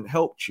that haven't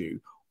helped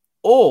you.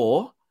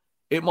 Or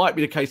it might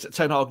be the case that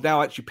Ten Hag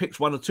now actually picks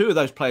one or two of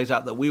those players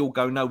out that we all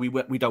go, no,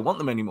 we don't want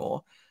them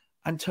anymore,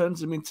 and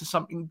turns them into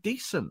something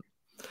decent.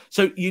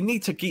 So you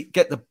need to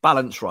get the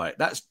balance right.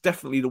 That's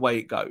definitely the way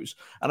it goes.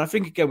 And I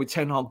think, again, with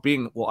Ten Hag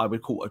being what I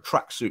would call a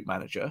tracksuit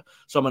manager,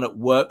 someone that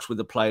works with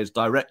the players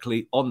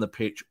directly on the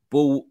pitch,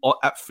 ball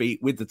at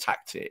feet with the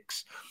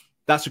tactics,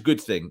 that's a good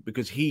thing,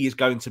 because he is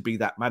going to be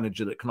that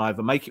manager that can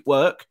either make it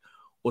work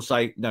or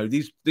say, no,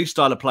 these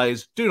style of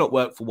players do not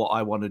work for what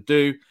I want to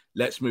do.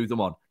 Let's move them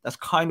on. That's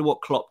kind of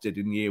what Klopp did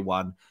in year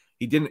one.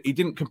 He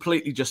didn't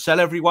completely just sell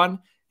everyone.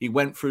 He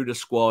went through the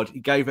squad. He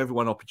gave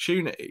everyone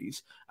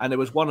opportunities, and there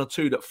was one or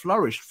two that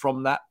flourished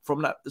from that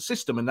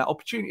system and that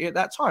opportunity at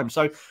that time.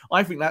 So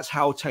I think that's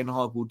how Ten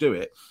Hag will do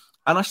it.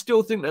 And I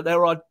still think that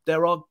there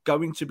are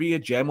going to be a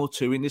gem or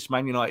two in this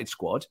Man United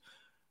squad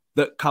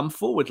that come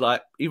forward,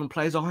 like even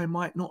players I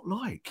might not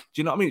like.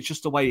 Do you know what I mean? It's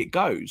just the way it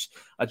goes.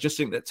 I just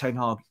think that Ten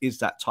Hag is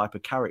that type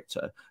of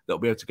character that will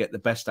be able to get the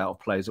best out of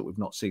players that we've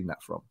not seen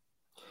that from.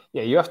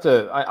 Yeah, you have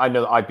to. I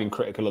know that I've been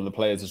critical of the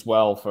players as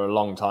well for a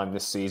long time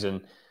this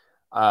season.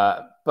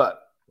 But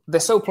they're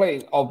so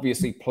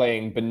obviously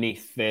playing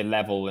beneath their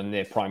level and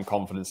their prime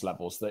confidence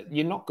levels that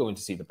you're not going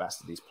to see the best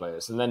of these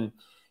players. And then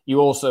you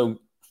also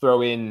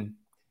throw in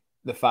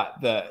the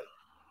fact that,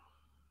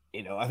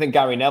 you know, I think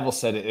Gary Neville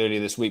said it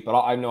earlier this week, but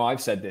I know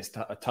I've said this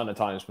a ton of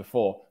times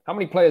before. How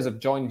many players have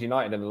joined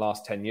United in the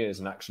last 10 years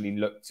and actually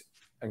looked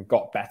and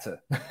got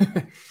better?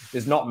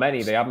 There's not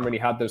many. They haven't really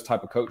had those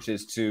type of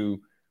coaches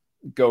to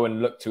go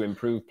and look to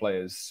improve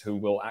players who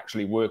will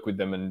actually work with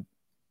them and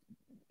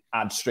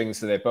add strings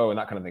to their bow and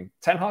that kind of thing.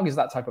 Ten Hag is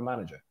that type of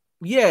manager.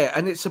 Yeah,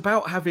 and it's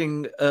about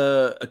having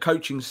a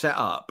coaching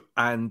setup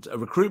and a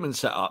recruitment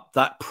setup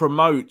that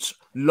promotes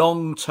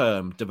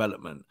long-term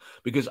development.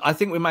 Because I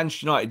think with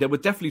Manchester United, there were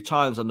definitely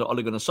times under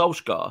Ole Gunnar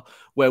Solskjaer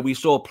where we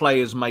saw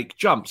players make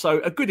jumps.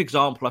 So a good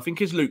example, I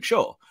think, is Luke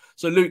Shaw.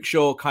 So Luke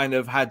Shaw kind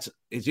of had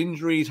his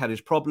injuries, had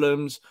his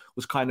problems,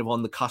 was kind of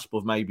on the cusp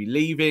of maybe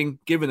leaving,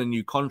 given a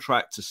new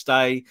contract to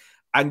stay.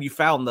 And you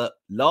found that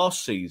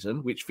last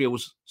season, which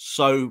feels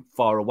so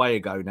far away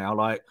ago now,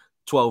 like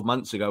 12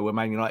 months ago when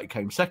Man United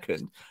came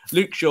second,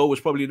 Luke Shaw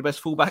was probably the best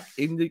fullback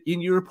in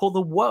Europe or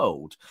the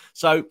world.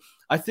 So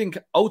I think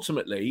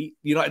ultimately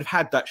United have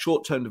had that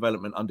short-term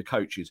development under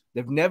coaches.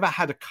 They've never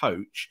had a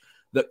coach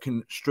that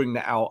can string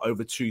that out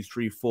over 2,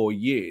 3, 4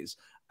 years.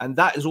 And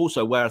that is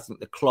also where I think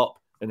the Klopp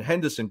and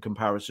Henderson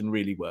comparison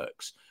really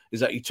works, is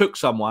that he took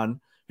someone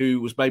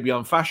who was maybe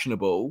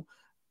unfashionable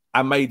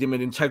and made him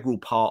an integral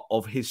part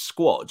of his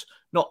squad,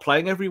 not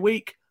playing every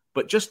week,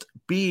 but just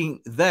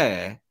being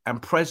there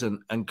and present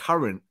and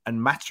current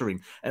and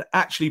mattering and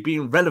actually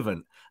being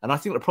relevant. And I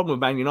think the problem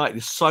with Man United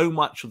is so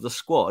much of the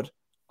squad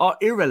are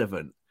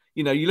irrelevant.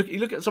 You know, you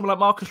look at someone like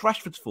Marcus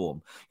Rashford's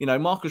form. You know,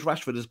 Marcus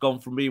Rashford has gone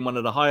from being one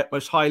of the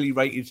most highly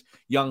rated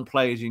young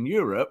players in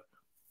Europe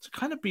to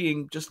kind of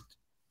being just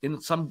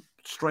in some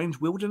strange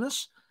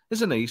wilderness,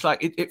 isn't he? It's like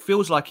it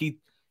feels like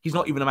he's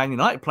not even a Man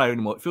United player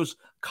anymore. It feels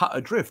cut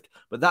adrift.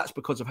 But that's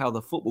because of how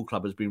the football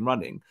club has been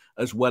running,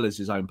 as well as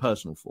his own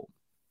personal form.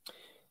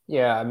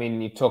 Yeah, I mean,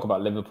 you talk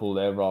about Liverpool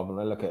there, Rob, and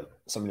I look at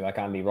somebody like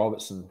Andy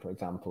Robertson, for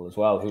example, as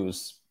well, who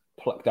was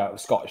plucked out of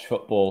Scottish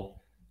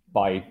football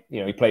by, you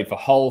know, he played for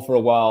Hull for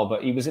a while,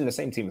 but he was in the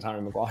same team as Harry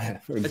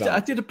Maguire, for example. I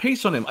did a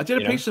piece on him. I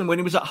did a piece on him when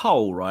he was at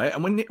Hull, right?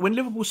 And when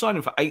Liverpool signed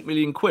him for 8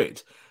 million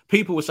quid,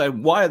 people were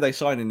saying, why are they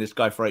signing this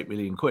guy for 8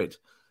 million quid?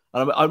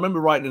 And I remember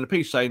writing in a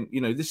piece saying,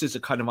 you know, this is a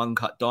kind of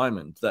uncut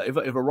diamond, that if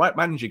a right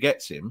manager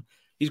gets him,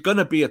 he's going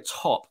to be a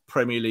top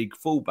Premier League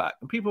fullback.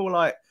 And people were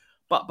like,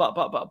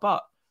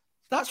 but.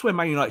 That's where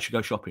Man United should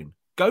go shopping.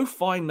 Go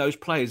find those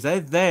players. They're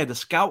there, the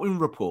scouting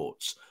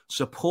reports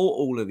support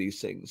all of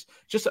these things.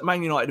 Just that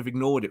Man United have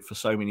ignored it for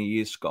so many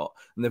years, Scott,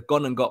 and they've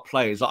gone and got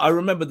players. Like, I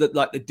remember that,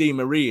 like the Di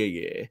Maria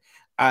year,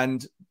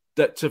 and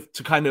that to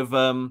kind of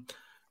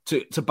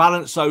to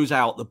balance those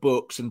out, the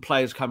books and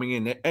players coming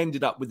in, it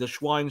ended up with a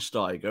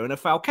Schweinsteiger and a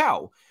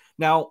Falcao.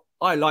 Now,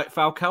 I like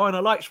Falcao and I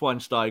like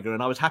Schweinsteiger,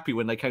 and I was happy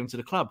when they came to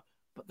the club.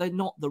 But they're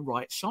not the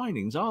right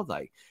signings, are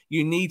they?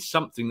 You need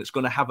something that's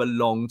going to have a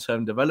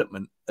long-term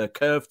development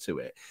curve to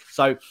it.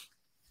 So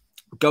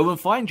go and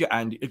find your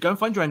Andy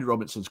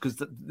Robertsons,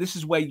 because this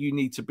is where you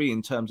need to be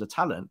in terms of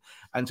talent,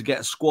 and to get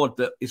a squad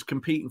that is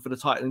competing for the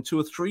title in 2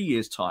 or 3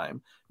 years'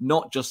 time,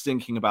 not just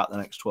thinking about the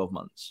next 12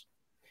 months.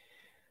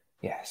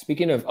 Yeah,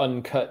 speaking of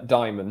uncut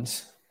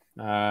diamonds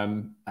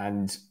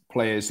and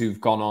players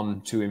who've gone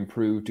on to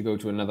improve, to go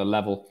to another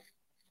level,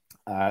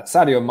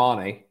 Sadio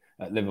Mane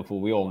at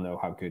Liverpool, we all know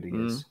how good he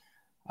is.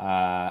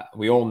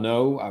 We all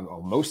know,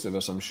 or most of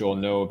us, I'm sure,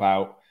 know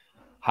about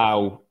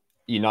how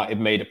United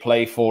made a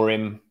play for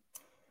him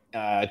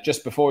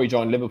just before he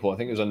joined Liverpool. I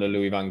think it was under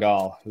Louis van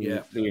Gaal.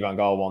 Louis van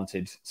Gaal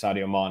wanted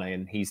Sadio Mane,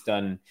 and he's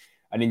done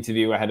an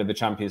interview ahead of the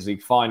Champions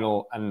League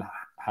final and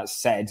has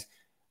said,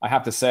 I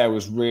have to say I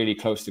was really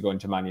close to going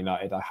to Man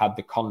United. I had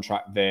the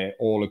contract there,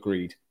 all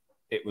agreed.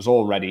 It was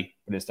all ready,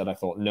 but instead I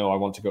thought, no, I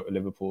want to go to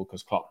Liverpool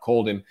because Klopp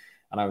called him,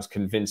 and I was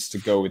convinced to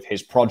go with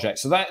his project.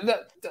 So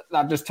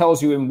that just tells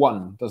you in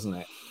one, doesn't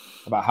it?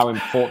 About how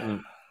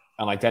important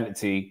an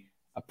identity,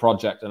 a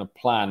project and a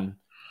plan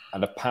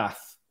and a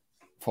path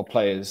for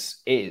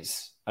players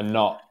is, and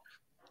not,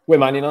 we're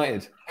Man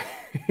United.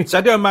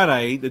 Sadio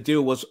Mane, the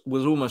deal was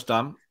almost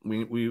done.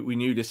 We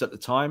knew this at the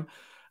time.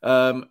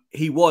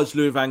 He was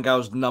Louis van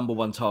Gaal's number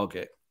one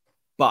target.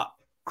 But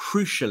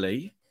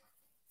crucially,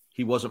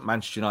 he wasn't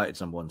Manchester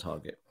United's number one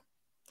target.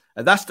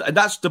 And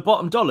that's the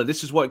bottom dollar.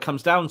 This is what it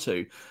comes down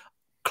to.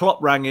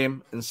 Klopp rang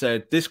him and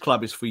said, this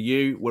club is for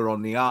you. We're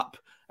on the up.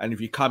 And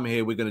if you come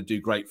here, we're going to do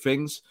great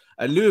things.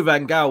 And Louis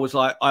van Gaal was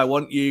like, I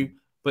want you,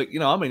 but,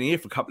 I'm in here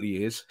for a couple of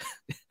years.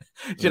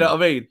 Do you know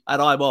what I mean? And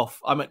I'm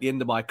off. I'm at the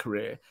end of my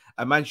career.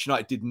 And Manchester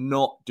United did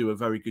not do a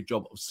very good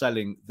job of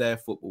selling their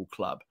football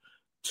club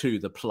to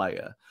the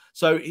player.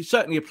 So he's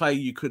certainly a player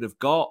you could have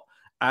got.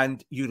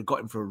 And you'd have got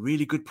him for a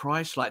really good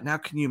price. Like, now,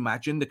 can you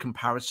imagine the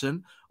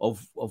comparison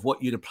of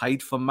what you'd have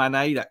paid for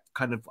Mane? That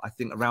kind of, I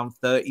think, around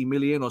 30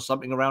 million or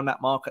something around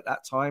that mark at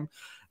that time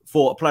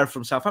for a player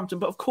from Southampton.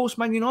 But of course,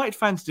 Man United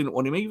fans didn't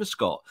want him either,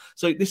 Scott.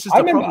 So this is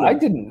the problem. I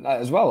didn't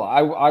as well.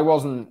 I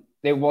wasn't.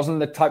 It wasn't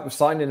the type of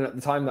signing at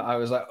the time that I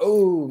was like,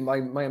 oh,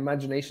 my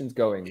imagination's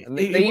going. And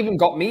they even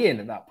got me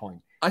in at that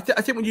point. I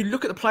think when you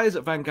look at the players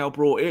that Van Gaal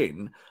brought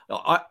in,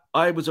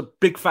 I was a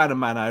big fan of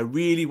Mane. I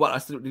really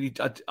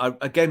I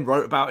again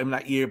wrote about him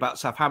that year about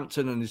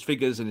Southampton and his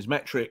figures and his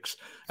metrics,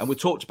 and we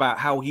talked about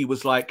how he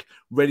was like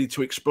ready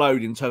to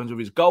explode in terms of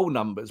his goal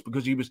numbers,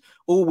 because he was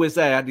always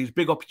there, had these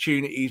big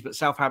opportunities, but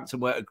Southampton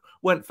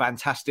weren't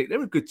fantastic. They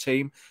were a good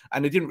team,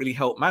 and they didn't really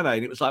help Mane.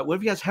 And it was like, well,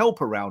 if he has help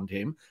around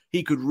him,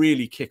 he could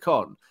really kick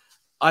on.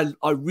 I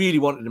really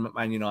wanted him at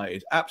Man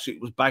United.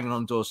 Absolutely was banging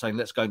on doors saying,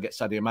 let's go and get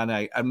Sadio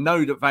Mane. And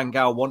know that Van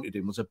Gaal wanted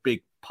him was a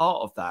big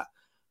part of that.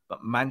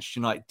 But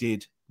Manchester United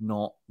did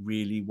not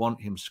really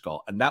want him,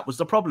 Scott. And that was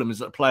the problem, is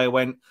that the player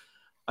went,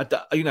 as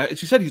you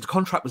said, his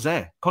contract was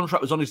there.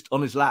 Contract was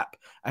on his lap.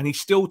 And he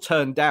still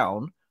turned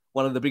down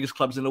one of the biggest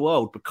clubs in the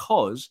world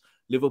because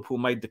Liverpool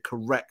made the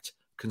correct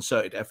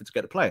concerted effort to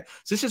get a player.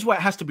 So this is where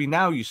it has to be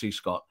now, you see,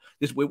 Scott.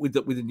 This with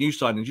the new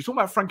signings. You're talking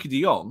about Frankie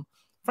de Jong.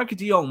 Frankie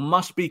de Jong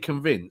must be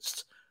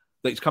convinced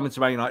that he's coming to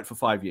Man United for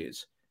 5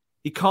 years.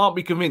 He can't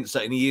be convinced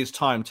that in a year's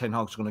time, Ten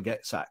Hag's going to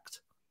get sacked.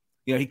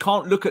 He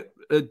can't look at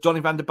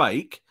Donny van der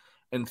Beek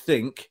and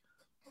think,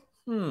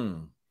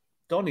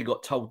 Donny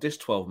got told this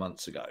 12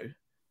 months ago.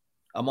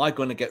 Am I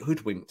going to get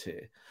hoodwinked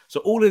here?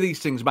 So all of these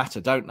things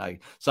matter, don't they?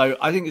 So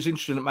I think it's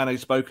interesting that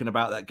Mane's spoken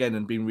about that again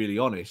and been really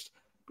honest.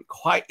 But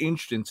quite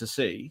interesting to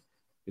see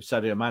if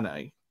Sadio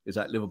Mane is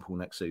at Liverpool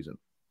next season.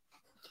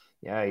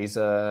 Yeah, he's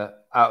out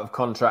of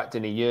contract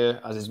in a year,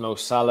 as is Mo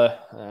Salah,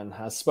 and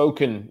has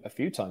spoken a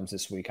few times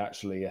this week,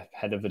 actually,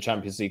 ahead of the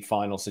Champions League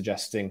final,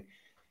 suggesting,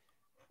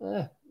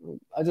 I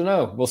don't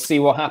know, we'll see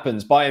what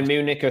happens. Bayern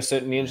Munich are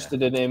certainly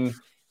interested in him.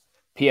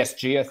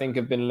 PSG, I think,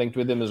 have been linked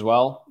with him as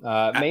well.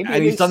 Maybe,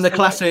 and he's done the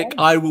classic,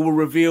 I will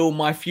reveal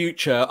my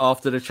future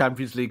after the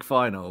Champions League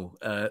final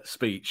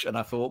speech. And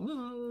I thought...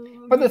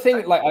 But the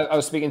thing, like, I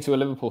was speaking to a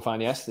Liverpool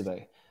fan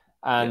yesterday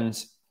and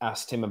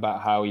asked him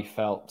about how he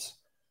felt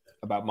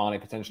about Mane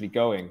potentially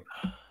going.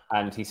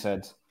 And he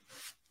said,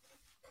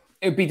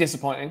 it would be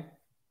disappointing,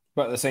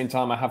 but at the same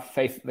time, I have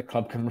faith that the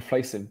club can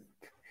replace him.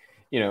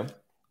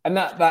 And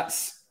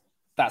that's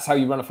how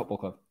you run a football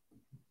club.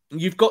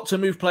 You've got to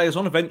move players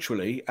on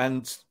eventually.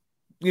 And,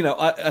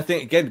 I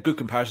think, again, good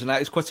comparison to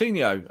that is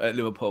Coutinho at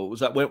Liverpool. Was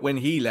that when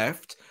he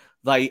left,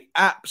 they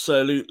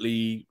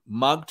absolutely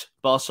mugged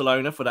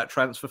Barcelona for that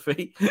transfer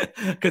fee.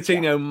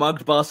 Coutinho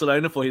mugged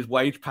Barcelona for his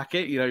wage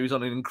packet. He was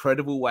on an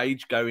incredible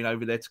wage going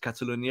over there to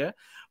Catalonia.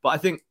 But I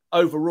think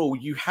overall,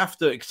 you have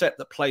to accept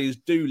that players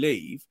do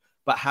leave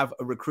but have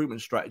a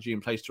recruitment strategy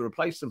in place to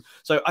replace them.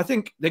 So I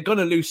think they're going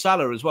to lose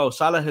Salah as well.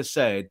 Salah has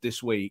said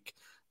this week,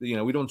 we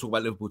don't want to talk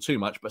about Liverpool too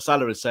much, but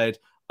Salah has said,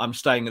 I'm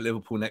staying at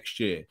Liverpool next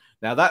year.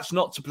 Now, that's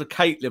not to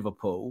placate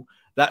Liverpool.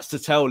 That's to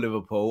tell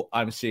Liverpool,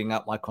 I'm seeing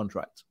out my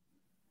contract.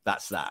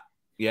 That's that.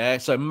 Yeah,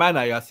 so Mane,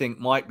 I think,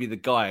 might be the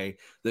guy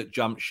that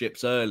jumps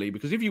ships early,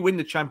 because if you win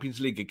the Champions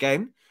League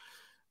again,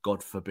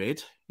 God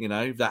forbid,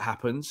 if that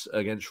happens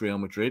against Real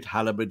Madrid,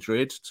 Hala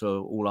Madrid, to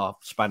all our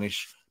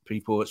Spanish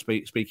people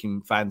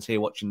speaking fans here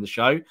watching the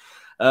show,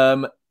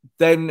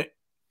 then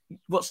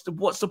what's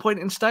the point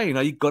in staying?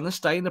 Are you going to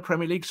stay in the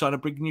Premier League, sign a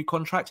big new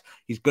contract?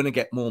 He's going to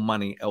get more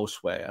money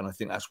elsewhere, and I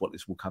think that's what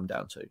this will come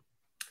down to.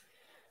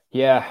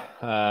 Yeah,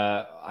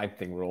 I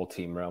think we're all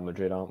Team Real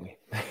Madrid, aren't we?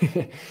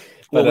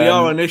 Well, we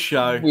are on this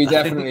show. We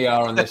definitely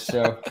are on this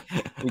show.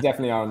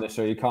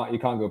 You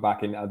can't go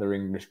back in other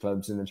English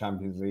clubs in the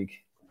Champions League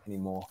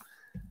anymore.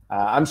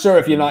 I'm sure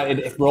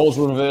if roles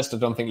were reversed, I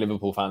don't think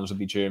Liverpool fans would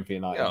be cheering for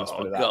United.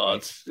 Oh,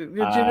 God. Do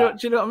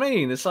you know what I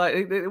mean? It's like,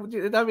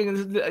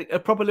 a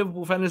proper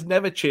Liverpool fan has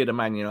never cheered a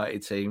Man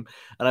United team.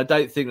 And I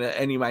don't think that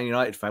any Man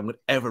United fan would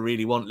ever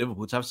really want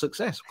Liverpool to have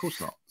success. Of course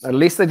not. At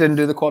least they didn't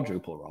do the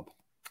quadruple, Rob.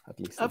 At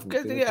least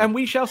and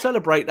we shall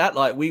celebrate that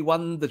like we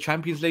won the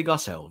Champions League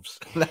ourselves.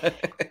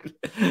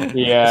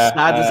 Yeah.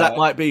 Sad as that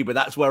might be, but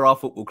that's where our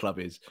football club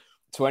is.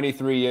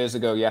 23 years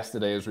ago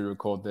yesterday as we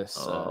record this.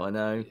 I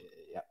know.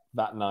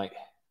 That night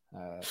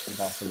in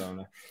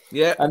Barcelona.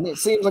 Yeah. And it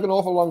seems like an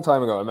awful long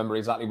time ago. I remember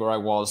exactly where I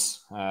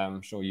was.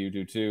 I'm sure you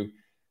do too.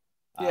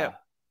 Yeah.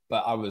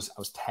 But I was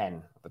 10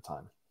 at the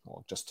time.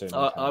 Or just turned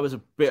 10. I was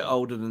a bit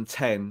older than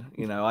 10.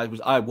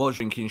 I was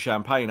drinking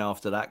champagne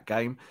after that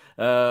game.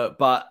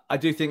 But I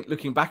do think,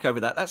 looking back over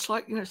that, that's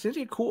like, it's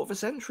nearly a quarter of a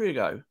century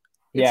ago.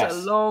 It's a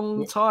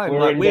long time.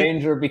 We're in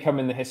danger of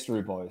becoming the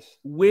history boys.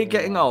 We're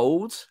getting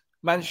old.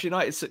 Manchester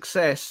United's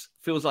success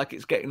feels like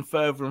it's getting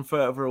further and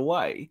further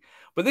away.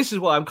 But this is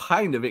why I'm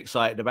kind of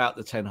excited about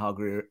the Ten Hag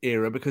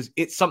era, because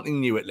it's something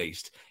new at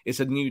least. It's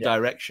a new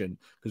direction,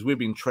 because we've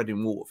been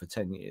treading water for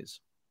 10 years.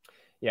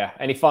 Yeah.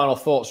 Any final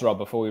thoughts, Rob,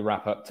 before we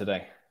wrap up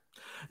today?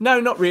 No,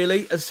 not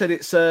really. As I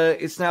said,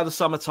 it's now the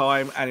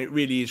summertime, and it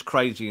really is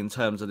crazy in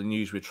terms of the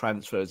news with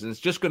transfers. And it's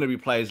just going to be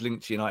players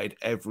linked to United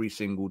every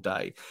single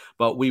day.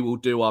 But we will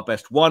do our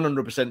best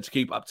 100% to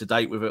keep up to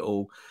date with it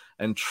all,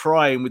 and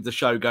trying with the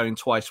show going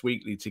twice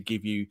weekly to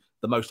give you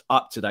the most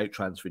up-to-date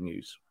transfer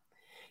news.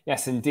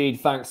 Yes,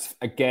 indeed. Thanks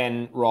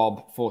again,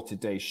 Rob, for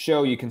today's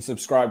show. You can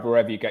subscribe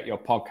wherever you get your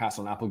podcasts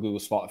on Apple, Google,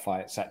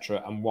 Spotify,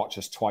 etc., and watch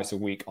us twice a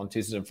week on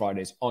Tuesdays and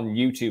Fridays on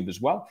YouTube as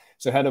well.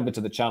 So head over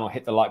to the channel,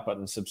 hit the like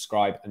button,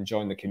 subscribe, and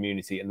join the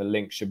community. And the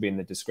link should be in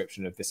the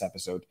description of this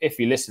episode if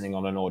you're listening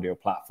on an audio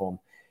platform.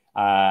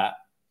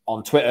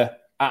 On Twitter,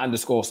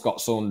 @_Scott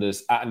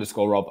Saunders,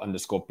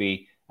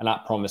 @_Rob_B, and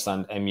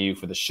 @PromiselandMU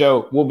for the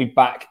show. We'll be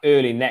back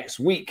early next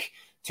week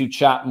to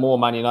chat more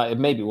Man United.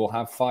 Maybe we'll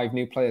have 5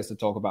 new players to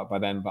talk about by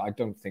then, but I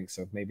don't think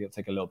so. Maybe it'll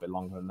take a little bit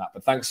longer than that.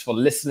 But thanks for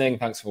listening.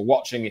 Thanks for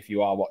watching if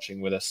you are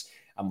watching with us,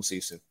 and we'll see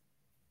you soon.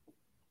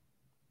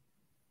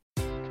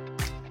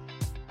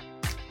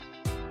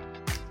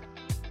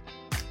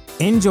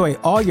 Enjoy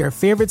all your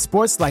favorite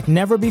sports like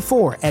never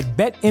before at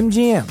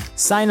BetMGM.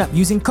 Sign up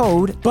using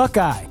code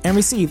Buckeye and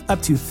receive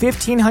up to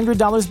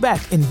 $1,500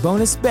 back in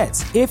bonus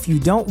bets if you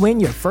don't win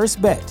your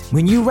first bet.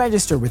 When you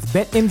register with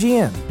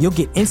BetMGM, you'll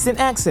get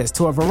instant access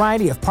to a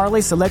variety of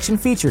parlay selection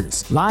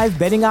features, live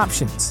betting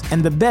options,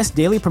 and the best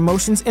daily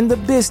promotions in the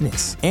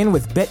business. And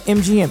with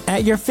BetMGM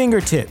at your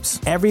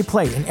fingertips, every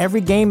play and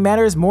every game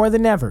matters more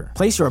than ever.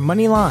 Place your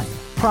money line,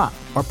 prop,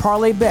 or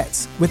parlay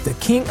bets with the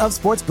king of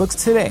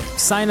sportsbooks today.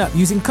 Sign up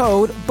using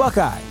code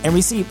Buckeye and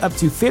receive up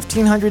to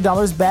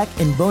 $1,500 back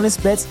in bonus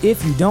bets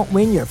if you don't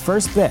win your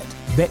first bet.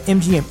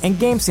 BetMGM and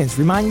GameSense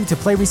remind you to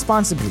play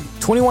responsibly.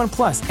 21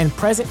 plus and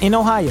present in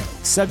Ohio,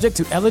 subject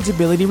to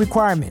eligibility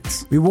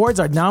requirements. Rewards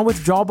are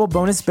non-withdrawable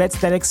bonus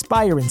bets that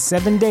expire in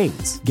 7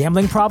 days.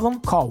 Gambling problem?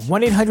 Call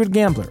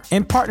 1-800-GAMBLER.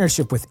 In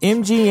partnership with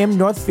MGM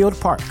Northfield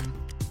Park.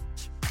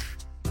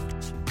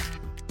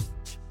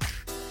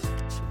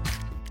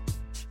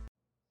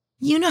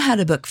 You know how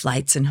to book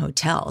flights and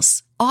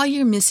hotels. All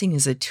you're missing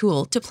is a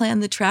tool to plan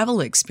the travel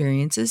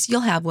experiences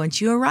you'll have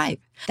once you arrive.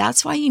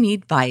 That's why you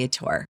need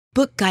Viator.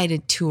 Book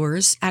guided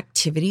tours,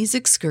 activities,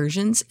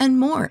 excursions, and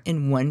more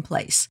in one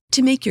place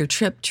to make your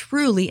trip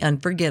truly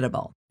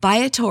unforgettable.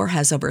 Viator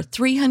has over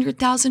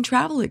 300,000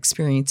 travel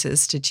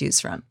experiences to choose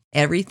from.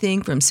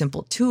 Everything from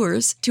simple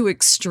tours to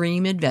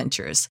extreme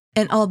adventures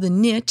and all the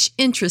niche,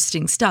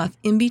 interesting stuff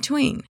in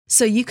between.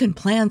 So you can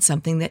plan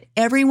something that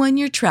everyone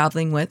you're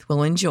traveling with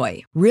will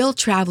enjoy. Real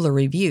traveler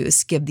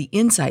reviews give the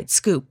inside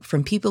scoop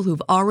from people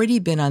who've already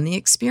been on the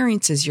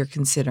experiences you're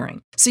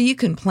considering. So you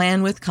can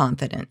plan with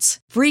confidence.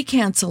 Free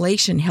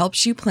cancellation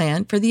helps you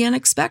plan for the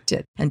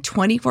unexpected. And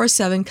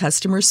 24/7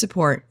 customer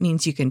support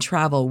means you can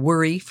travel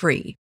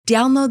worry-free.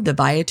 Download the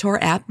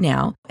Viator app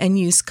now and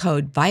use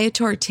code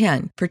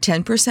Viator10 for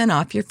 10%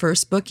 off your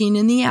first booking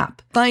in the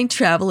app. Find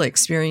travel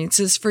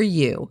experiences for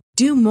you.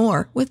 Do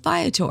more with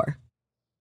Viator.